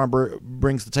Georgia Farm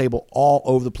brings to the table all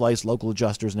over the place, local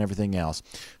adjusters and everything else.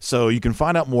 So you can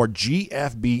find out more,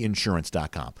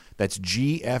 gfbinsurance.com. That's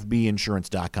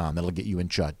gfbinsurance.com. That'll get you in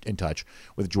touch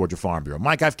with Georgia Farm Bureau.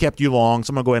 Mike, I've kept you long,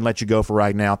 so I'm going to go ahead and let you go for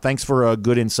right now. Thanks for a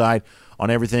good insight on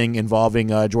everything involving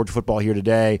Georgia football here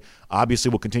today. Obviously,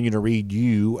 we'll continue to read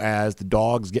you as the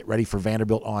Dogs get ready for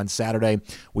Vanderbilt on Saturday.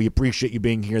 We appreciate you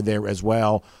being here there as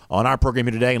well on our program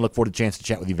here today and look forward to a chance to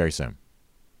chat with you very soon.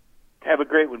 Have a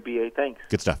great one, B.A. Thanks.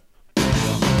 Good stuff.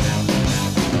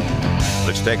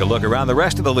 Let's take a look around the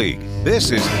rest of the league.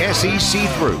 This is SEC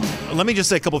Through. Let me just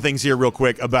say a couple things here real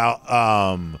quick about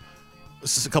a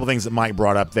couple things that Mike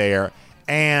brought up there.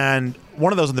 And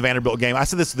one of those in the Vanderbilt game, I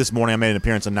said this morning, I made an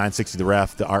appearance on 960 The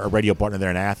Ref, our radio partner there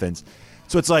in Athens.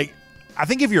 So it's like, I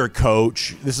think if you're a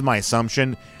coach, this is my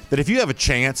assumption, that if you have a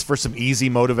chance for some easy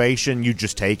motivation, you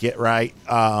just take it, right?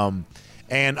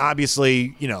 And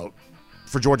obviously,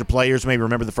 for Georgia players, maybe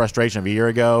remember the frustration of a year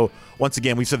ago. Once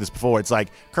again, we've said this before. It's like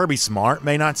Kirby Smart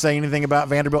may not say anything about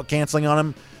Vanderbilt canceling on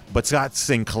him, but Scott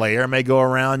Sinclair may go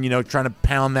around, trying to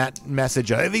pound that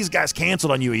message. Hey, these guys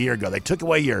canceled on you a year ago. They took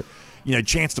away your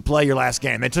chance to play your last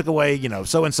game. They took away,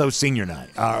 so-and-so senior night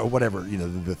or whatever,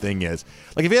 the thing is.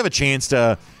 Like, if you have a chance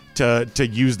to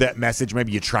use that message,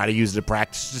 maybe you try to use it to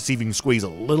practice to see if you can squeeze a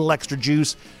little extra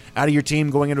juice out of your team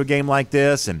going into a game like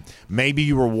this, and maybe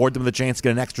you reward them with a chance to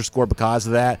get an extra score because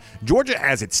of that. Georgia,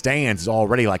 as it stands, is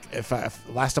already like, if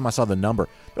last time I saw the number,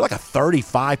 they're like a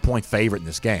 35-point favorite in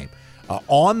this game.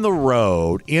 On the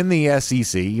road in the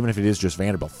SEC, even if it is just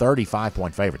Vanderbilt,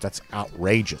 35-point favorites. That's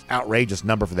outrageous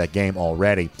number for that game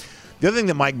already. The other thing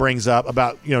that Mike brings up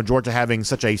about Georgia having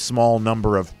such a small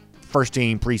number of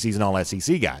first-team preseason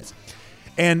All-SEC guys,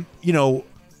 and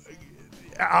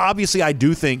obviously I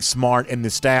do think Smart and the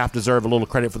staff deserve a little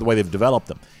credit for the way they've developed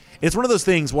them. It's one of those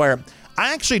things where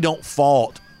I actually don't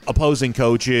fault opposing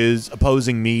coaches,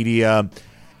 opposing media.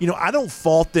 I don't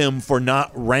fault them for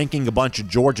not ranking a bunch of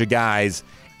Georgia guys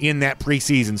in that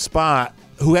preseason spot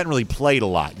who hadn't really played a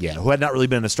lot yet, who had not really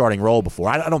been in a starting role before.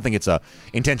 I don't think it's a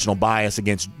intentional bias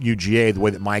against UGA the way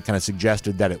that Mike kind of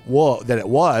suggested that it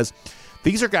was.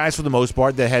 These are guys, for the most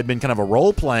part, that had been kind of a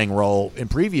role-playing role in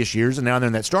previous years, and now they're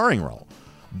in that starting role.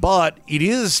 But it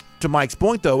is, to Mike's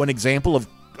point, though, an example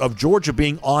of Georgia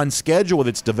being on schedule with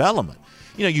its development.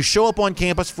 You show up on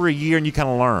campus for a year and you kind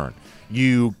of learn.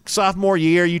 Sophomore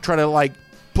year, you try to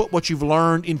put what you've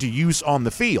learned into use on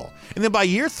the field. And then by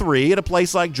year 3 at a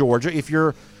place like Georgia, if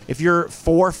you're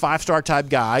 4 or 5-star type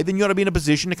guy, then you ought to be in a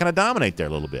position to kind of dominate there a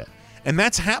little bit. And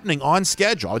that's happening on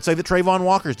schedule. I would say that Trayvon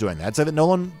Walker's doing that. I'd say that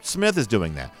Nolan Smith is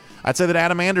doing that. I'd say that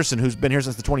Adam Anderson, who's been here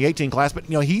since the 2018 class, but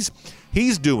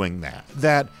he's doing that.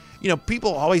 That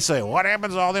people always say, what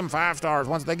happens to all them 5-stars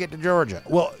once they get to Georgia?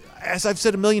 Well, as I've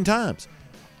said a million times,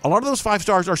 a lot of those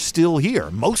 5-stars are still here.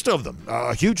 Most of them,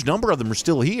 a huge number of them are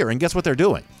still here. And guess what they're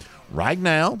doing? Right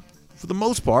now, for the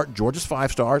most part, Georgia's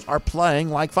 5-stars are playing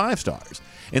like 5-stars.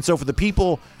 And so for the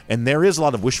people, and there is a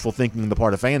lot of wishful thinking on the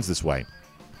part of fans this way,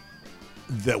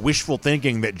 that wishful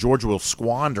thinking that Georgia will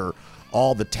squander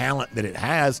all the talent that it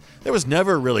has, there was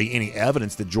never really any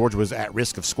evidence that Georgia was at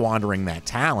risk of squandering that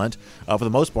talent. For the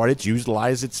most part, it's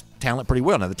utilized its talent pretty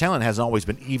well. Now, the talent hasn't always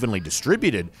been evenly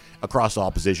distributed across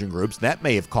all position groups. That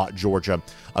may have caught Georgia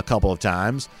a couple of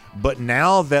times. But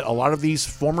now that a lot of these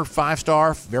former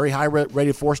 5-star, very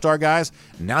high-rated 4-star guys,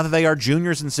 now that they are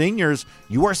juniors and seniors,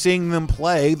 you are seeing them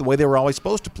play the way they were always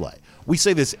supposed to play. We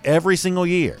say this every single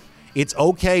year. It's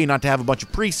okay not to have a bunch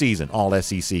of preseason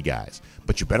All-SEC guys,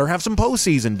 but you better have some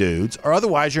postseason dudes, or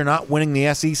otherwise you're not winning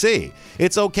the SEC.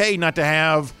 It's okay not to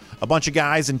have a bunch of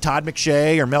guys in Todd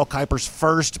McShay or Mel Kiper's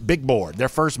first big board, their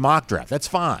first mock draft. That's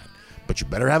fine. But you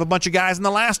better have a bunch of guys in the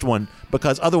last one,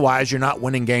 because otherwise you're not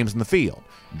winning games in the field.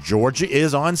 Georgia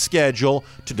is on schedule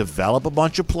to develop a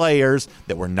bunch of players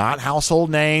that were not household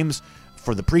names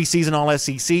for the preseason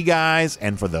All-SEC guys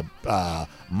and for the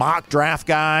mock draft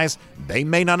guys. They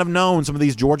may not have known some of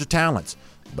these Georgia talents,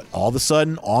 but all of a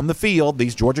sudden on the field,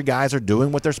 these Georgia guys are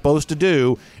doing what they're supposed to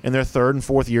do in their 3rd and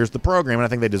 4th years of the program, and I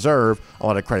think they deserve a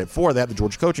lot of credit for that. The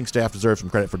Georgia coaching staff deserves some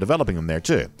credit for developing them there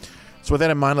too. So with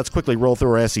that in mind, let's quickly roll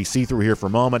through our SEC through here for a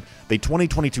moment. The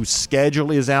 2022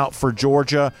 schedule is out for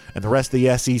Georgia and the rest of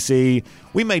the SEC.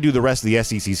 We may do the rest of the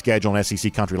SEC schedule on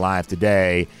SEC Country Live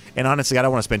today. And honestly, I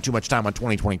don't want to spend too much time on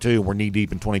 2022. We're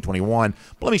knee-deep in 2021.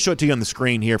 But let me show it to you on the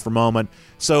screen here for a moment.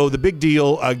 So the big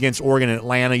deal against Oregon and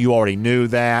Atlanta, you already knew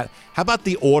that. How about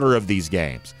the order of these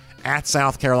games? At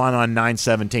South Carolina on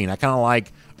 9/17. I kind of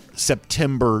like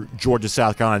September, Georgia,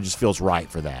 South Carolina. It just feels right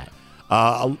for that.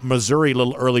 Missouri a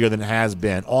little earlier than it has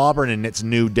been. Auburn and its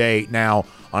new date now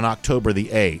on October the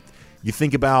 8th. You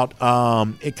think about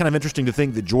it's kind of interesting to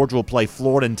think that Georgia will play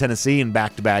Florida and Tennessee in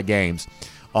back-to-back games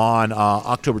on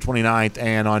October 29th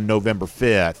and on November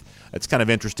 5th. It's kind of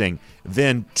interesting.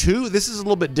 Then this is a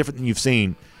little bit different than you've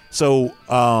seen. So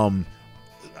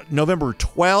November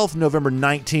 12th, November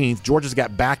 19th, Georgia's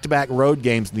got back-to-back road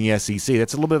games in the SEC.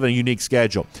 That's a little bit of a unique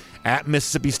schedule. At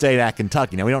Mississippi State, at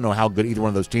Kentucky. Now, we don't know how good either one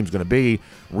of those teams is going to be.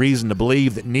 Reason to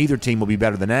believe that neither team will be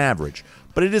better than average.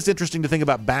 But it is interesting to think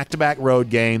about back-to-back road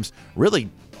games. Really,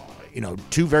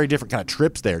 2 very different kind of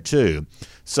trips there, too.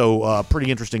 So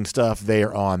pretty interesting stuff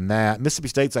there on that. Mississippi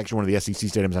State's actually one of the SEC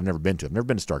stadiums I've never been to. I've never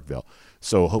been to Starkville.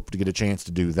 So hope to get a chance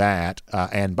to do that.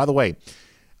 And by the way,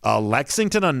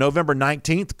 Lexington on November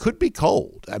 19th could be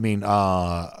cold. I mean,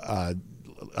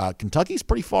 Kentucky's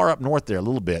pretty far up north there a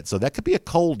little bit, so that could be a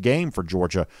cold game for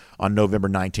Georgia on November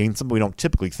 19th, something we don't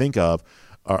typically think of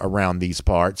around these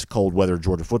parts, cold weather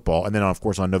Georgia football. And then, of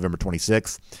course, on November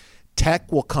 26th,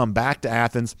 Tech will come back to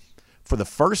Athens for the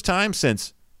first time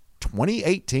since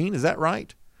 2018. Is that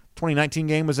right? 2019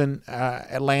 game was in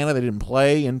Atlanta. They didn't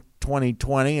play in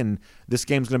 2020, and this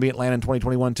game's going to be Atlanta in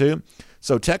 2021 too.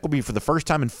 So Tech will be for the first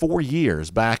time in 4 years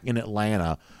back in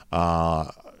Atlanta,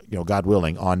 God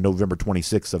willing, on November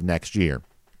 26th of next year.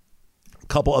 A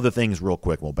couple other things real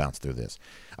quick. We'll bounce through this.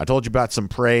 I told you about some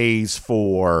praise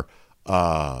for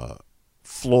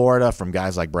Florida from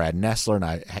guys like Brad Nessler, and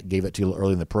I gave it to you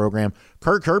early in the program.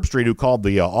 Kirk Herbstreit, who called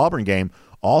the Auburn game,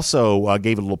 also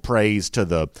gave a little praise to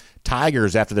the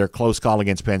Tigers after their close call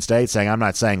against Penn State, saying, I'm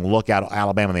not saying look out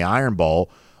Alabama in the Iron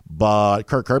Bowl, but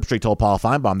Kirk Herbstreit told Paul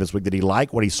Feinbaum this week that he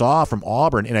liked what he saw from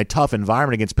Auburn in a tough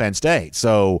environment against Penn State.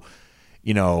 So,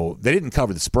 they didn't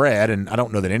cover the spread, and I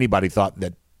don't know that anybody thought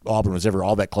that Auburn was ever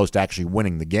all that close to actually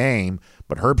winning the game,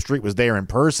 but Herbstreit was there in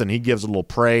person. He gives a little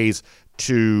praise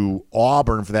to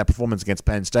Auburn for that performance against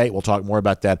Penn State. We'll talk more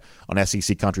about that on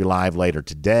SEC Country Live later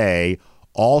today.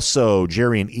 Also,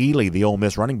 Jerry and Ely, the Ole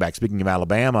Miss running back, speaking of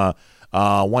Alabama,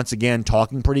 once again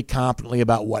talking pretty confidently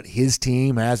about what his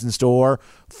team has in store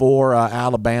for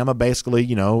Alabama, basically,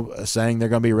 saying they're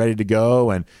going to be ready to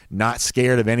go and not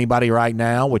scared of anybody right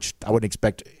now, which I wouldn't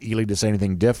expect Ely to say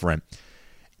anything different.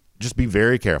 Just be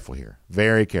very careful here.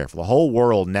 Very careful. The whole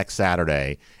world next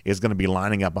Saturday is going to be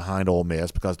lining up behind Ole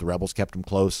Miss because the Rebels kept them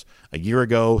close a year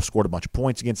ago, scored a bunch of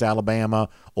points against Alabama.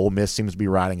 Ole Miss seems to be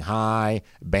riding high.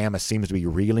 Bama seems to be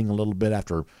reeling a little bit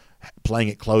after playing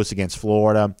it close against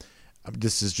Florida.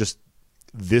 This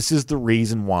is the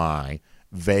reason why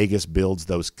Vegas builds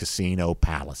those casino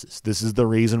palaces. This is the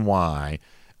reason why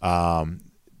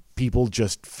people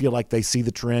just feel like they see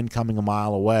the trend coming a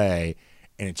mile away,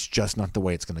 and it's just not the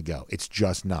way it's going to go. It's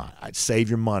just not. I'd save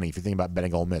your money if you think about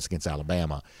betting Ole Miss against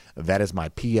Alabama. That is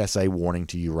my PSA warning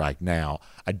to you right now.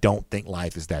 I don't think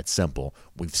life is that simple.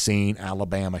 We've seen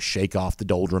Alabama shake off the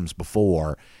doldrums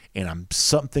before, and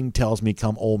something tells me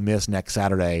come Ole Miss next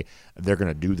Saturday, they're going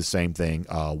to do the same thing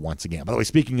once again. By the way,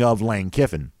 speaking of Lane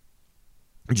Kiffin,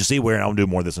 did you see where, I'll do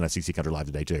more of this on SEC Country Live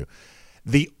today too,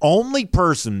 the only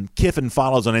person Kiffin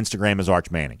follows on Instagram is Arch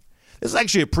Manning. This is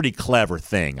actually a pretty clever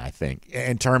thing, I think,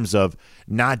 in terms of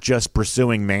not just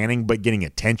pursuing Manning, but getting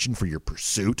attention for your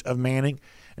pursuit of Manning.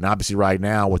 And obviously right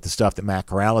now with the stuff that Matt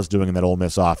Corral is doing in that Ole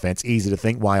Miss offense, easy to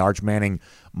think why Arch Manning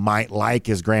might like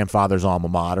his grandfather's alma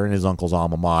mater and his uncle's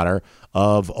alma mater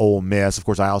of Ole Miss. Of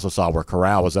course, I also saw where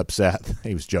Corral was upset.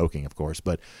 He was joking, of course,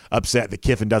 but upset that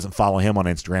Kiffin doesn't follow him on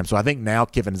Instagram. So I think now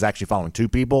Kiffin is actually following two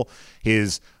people,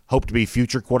 his hope-to-be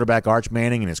future quarterback Arch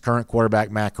Manning and his current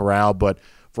quarterback Matt Corral. But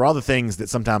for all the things that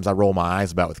sometimes I roll my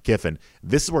eyes about with Kiffin,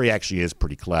 this is where he actually is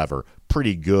pretty clever,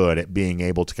 pretty good at being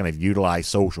able to kind of utilize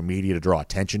social media to draw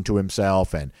attention to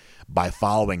himself. And by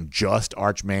following just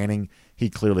Arch Manning, he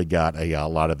clearly got a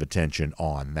lot of attention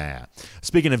on that.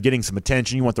 Speaking of getting some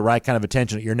attention, you want the right kind of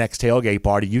attention at your next tailgate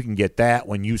party. You can get that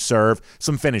when you serve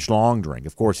some Finnish long drink.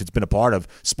 Of course, it's been a part of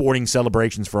sporting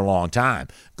celebrations for a long time.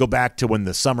 Go back to when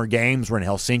the summer games were in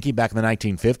Helsinki back in the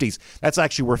 1950s. That's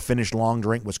actually where Finnish long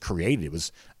drink was created. It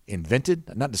was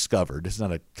invented, not discovered. It's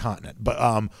not a continent, but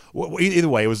either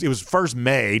way, it was first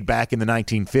made back in the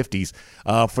 1950s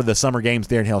for the summer games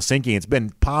there in Helsinki. It's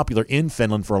been popular in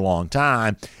Finland for a long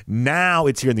time. Now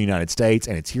it's here in the United States,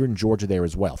 and it's here in Georgia there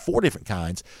as well. 4 different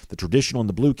kinds: the traditional in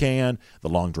the blue can, the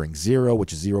long drink zero,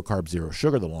 which is 0 carb, 0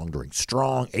 sugar, the long drink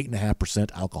strong,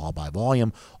 8.5% alcohol by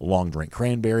volume, long drink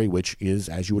cranberry, which is,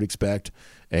 as you would expect,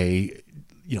 a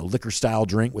liquor-style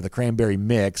drink with a cranberry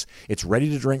mix. It's ready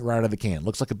to drink right out of the can.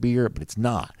 Looks like a beer, but it's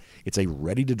not. It's a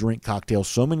ready-to-drink cocktail.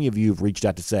 So many of you have reached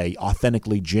out to say,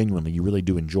 authentically, genuinely, you really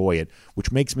do enjoy it,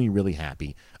 which makes me really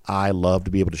happy. I love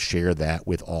to be able to share that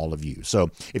with all of you. So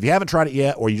if you haven't tried it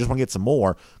yet, or you just want to get some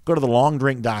more, go to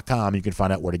thelongdrink.com. You can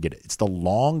find out where to get it. It's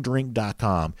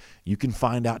thelongdrink.com. You can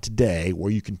find out today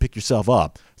where you can pick yourself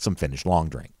up some Finnish long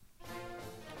drink.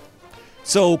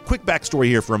 So quick backstory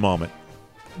here for a moment.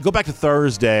 Go back to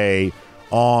Thursday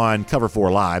on Cover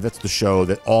 4 Live. That's the show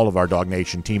that all of our Dog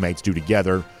Nation teammates do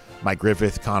together. Mike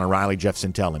Griffith, Connor Riley, Jeff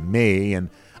Sintel, and me. And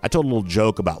I told a little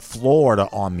joke about Florida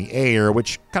on the air,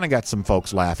 which kind of got some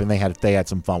folks laughing. They had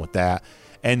some fun with that.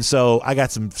 And so I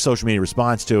got some social media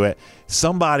response to it.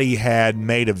 Somebody had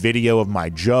made a video of my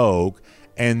joke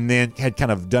and then had kind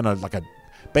of done a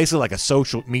basically like a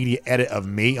social media edit of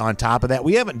me on top of that.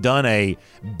 We haven't done a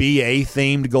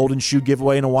BA-themed Golden Shoe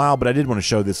giveaway in a while, but I did want to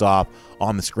show this off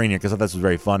on the screen here because I thought this was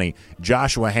very funny.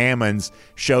 Joshua Hammonds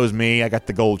shows me. I got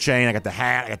the gold chain, I got the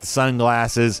hat, I got the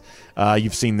sunglasses.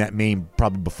 You've seen that meme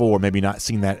probably before, maybe not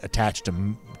seen that attached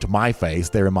to my face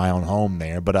there in my own home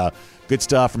there. But good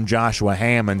stuff from Joshua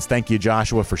Hammonds. Thank you,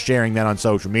 Joshua, for sharing that on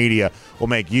social media. We'll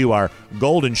make you our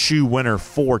Golden Shoe winner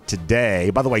for today.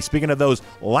 By the way, speaking of those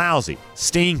lousy,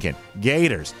 stinking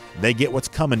Gators, they get what's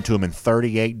coming to them in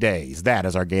 38 days. That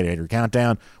is our Gator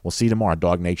Countdown. We'll see you tomorrow,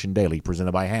 Dog Nation Daily,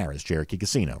 presented by Harrah's Cherokee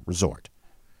Casino Resort.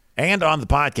 And on the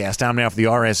podcast, time now for the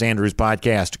R.S. Andrews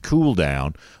Podcast Cool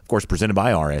Down. Of course, presented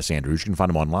by R.S. Andrews. You can find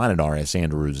them online at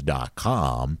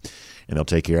rsandrews.com. And they'll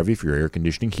take care of you for your air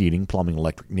conditioning, heating, plumbing,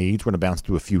 electric needs. We're going to bounce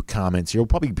through a few comments here. We'll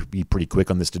probably be pretty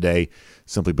quick on this today,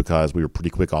 simply because we were pretty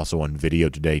quick also on video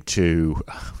today, too.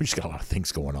 We just got a lot of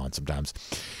things going on sometimes,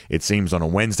 it seems, on a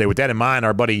Wednesday. With that in mind,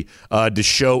 our buddy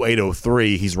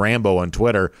DeShow803, he's Rambo on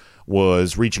Twitter,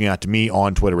 was reaching out to me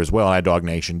on Twitter as well at Dog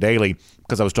Nation Daily,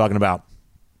 because I was talking about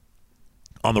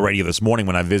on the radio this morning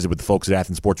when I visited with the folks at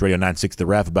Athens Sports Radio 96 The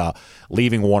Ref about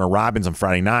leaving Warner Robins on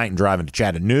Friday night and driving to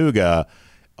Chattanooga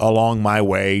along my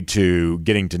way to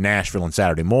getting to Nashville on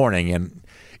Saturday morning. And,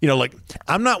 like,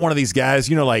 I'm not one of these guys,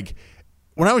 like,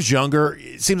 when I was younger,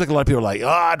 it seems like a lot of people are like,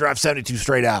 I drive 72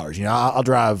 straight hours. I'll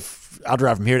drive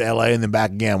from here to L.A. and then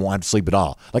back again. Won't have to sleep at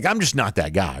all. Like, I'm just not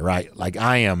that guy, right? Like,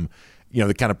 I am,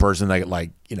 the kind of person that, like,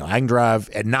 I can drive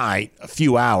at night a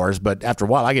few hours, but after a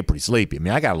while, I get pretty sleepy. I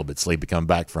mean, I got a little bit sleepy coming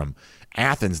back from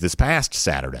Athens this past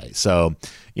Saturday. So,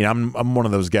 I'm one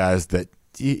of those guys that,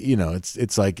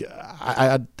 it's like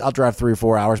I'll drive 3 or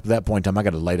 4 hours, but at that point in time, I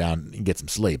got to lay down and get some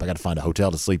sleep. I got to find a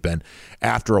hotel to sleep in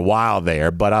after a while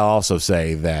there. But I'll also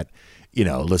say that,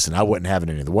 listen, I wouldn't have it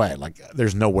any other way. Like,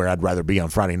 there's nowhere I'd rather be on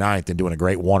Friday night than doing a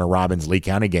great Warner Robins Lee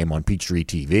County game on Peachtree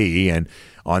TV. And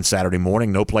on Saturday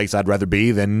morning, no place I'd rather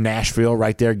be than Nashville,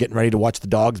 right there, getting ready to watch the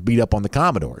Dogs beat up on the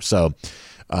Commodores. So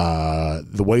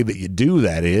the way that you do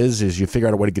that is you figure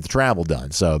out a way to get the travel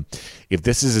done. So if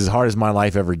this is as hard as my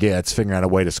life ever gets, figuring out a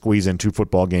way to squeeze in 2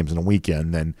 football games in a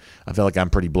weekend, then I feel like I'm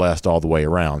pretty blessed all the way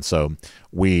around. So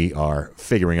we are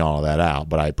figuring all of that out,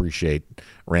 but I appreciate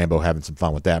Rambo having some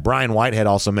fun with that. Brian Whitehead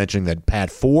also mentioning that Pat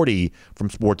Forty from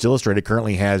Sports Illustrated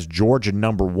currently has Georgia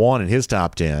number 1 in his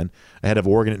top 10, ahead of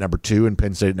Oregon at number 2 and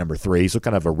Penn State at number 3. So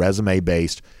kind of a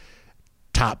resume-based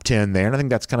top 10 there, and I think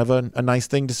that's kind of a nice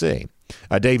thing to see.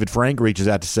 David Frank reaches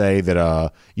out to say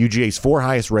that UGA's 4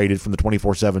 highest rated from the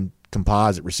 24/7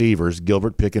 composite receivers,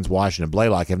 Gilbert, Pickens, Washington,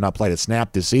 Blaylock, have not played a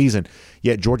snap this season,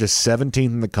 yet Georgia's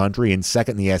 17th in the country and 2nd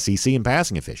in the SEC in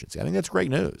passing efficiency. I think that's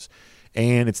great news,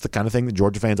 and it's the kind of thing that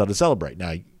Georgia fans ought to celebrate.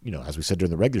 Now, as we said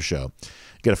during the regular show,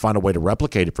 you got to find a way to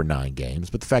replicate it for 9 games,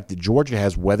 but the fact that Georgia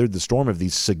has weathered the storm of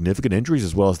these significant injuries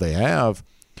as well as they have,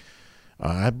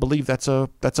 I believe that's a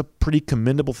pretty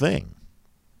commendable thing.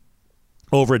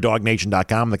 Over at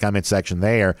DogNation.com, in the comment section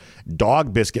there,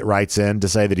 Dog Biscuit writes in to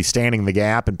say that he's standing in the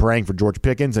gap and praying for George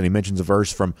Pickens, and he mentions a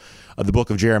verse from the book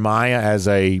of Jeremiah as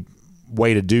a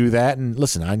way to do that. And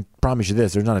listen, I promise you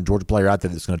this, there's not a Georgia player out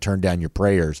there that's going to turn down your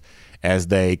prayers as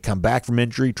they come back from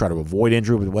injury, try to avoid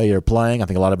injury with the way they're playing. I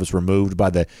think a lot of us were moved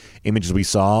by the images we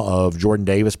saw of Jordan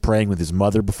Davis praying with his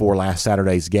mother before last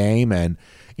Saturday's game. And,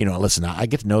 listen, I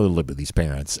get to know a little bit of these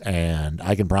parents, and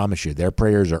I can promise you their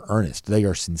prayers are earnest. They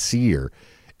are sincere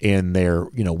in their,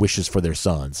 wishes for their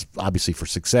sons, obviously for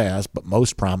success, but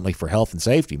most prominently for health and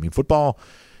safety. I mean, football,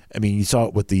 you saw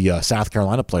it with the South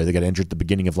Carolina player that got injured at the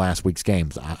beginning of last week's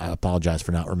games. I apologize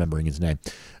for not remembering his name.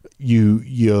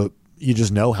 You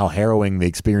just know how harrowing the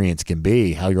experience can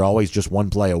be, how you're always just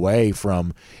one play away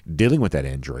from dealing with that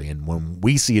injury. And when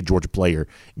we see a Georgia player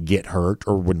get hurt,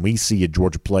 or when we see a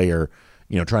Georgia player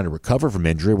trying to recover from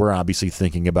injury, we're obviously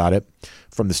thinking about it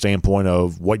from the standpoint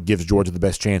of what gives Georgia the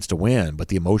best chance to win. But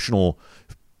the emotional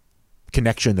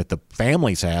connection that the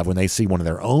families have when they see one of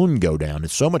their own go down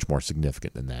is so much more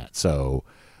significant than that. So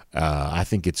I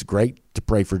think it's great to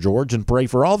pray for George and pray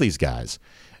for all these guys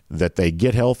that they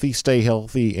get healthy, stay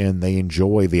healthy, and they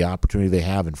enjoy the opportunity they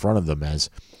have in front of them as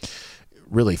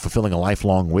really fulfilling a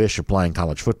lifelong wish of playing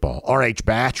college football. R.H.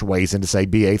 Batch weighs in to say,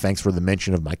 B.A., thanks for the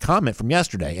mention of my comment from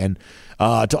yesterday. And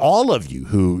to all of you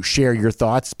who share your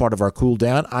thoughts as part of our cool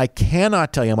down, I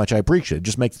cannot tell you how much I appreciate it. It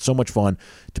just makes it so much fun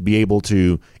to be able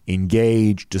to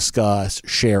engage, discuss,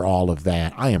 share all of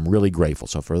that. I am really grateful.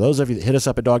 So for those of you that hit us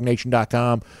up at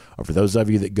DogNation.com, or for those of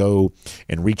you that go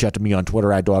and reach out to me on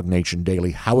Twitter at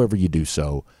DogNationDaily, however you do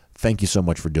so, thank you so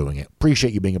much for doing it.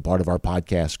 Appreciate you being a part of our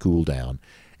podcast, Cool Down.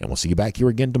 And we'll see you back here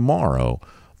again tomorrow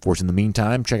Of course, in the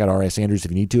meantime, check out RS Andrews if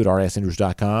you need to at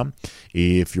rsandrews.com.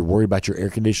 If you're worried about your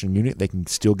air conditioning unit, they can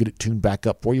still get it tuned back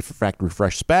up for you for factory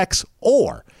fresh specs.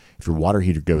 Or if your water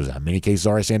heater goes out, in many cases,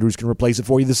 RS Andrews can replace it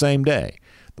for you the same day.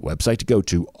 The website to go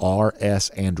to,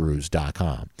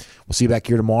 rsandrews.com. We'll see you back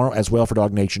here tomorrow as well for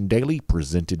Dog Nation Daily,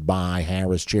 presented by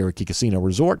Harris Cherokee Casino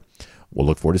Resort. We'll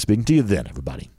look forward to speaking to you then, everybody.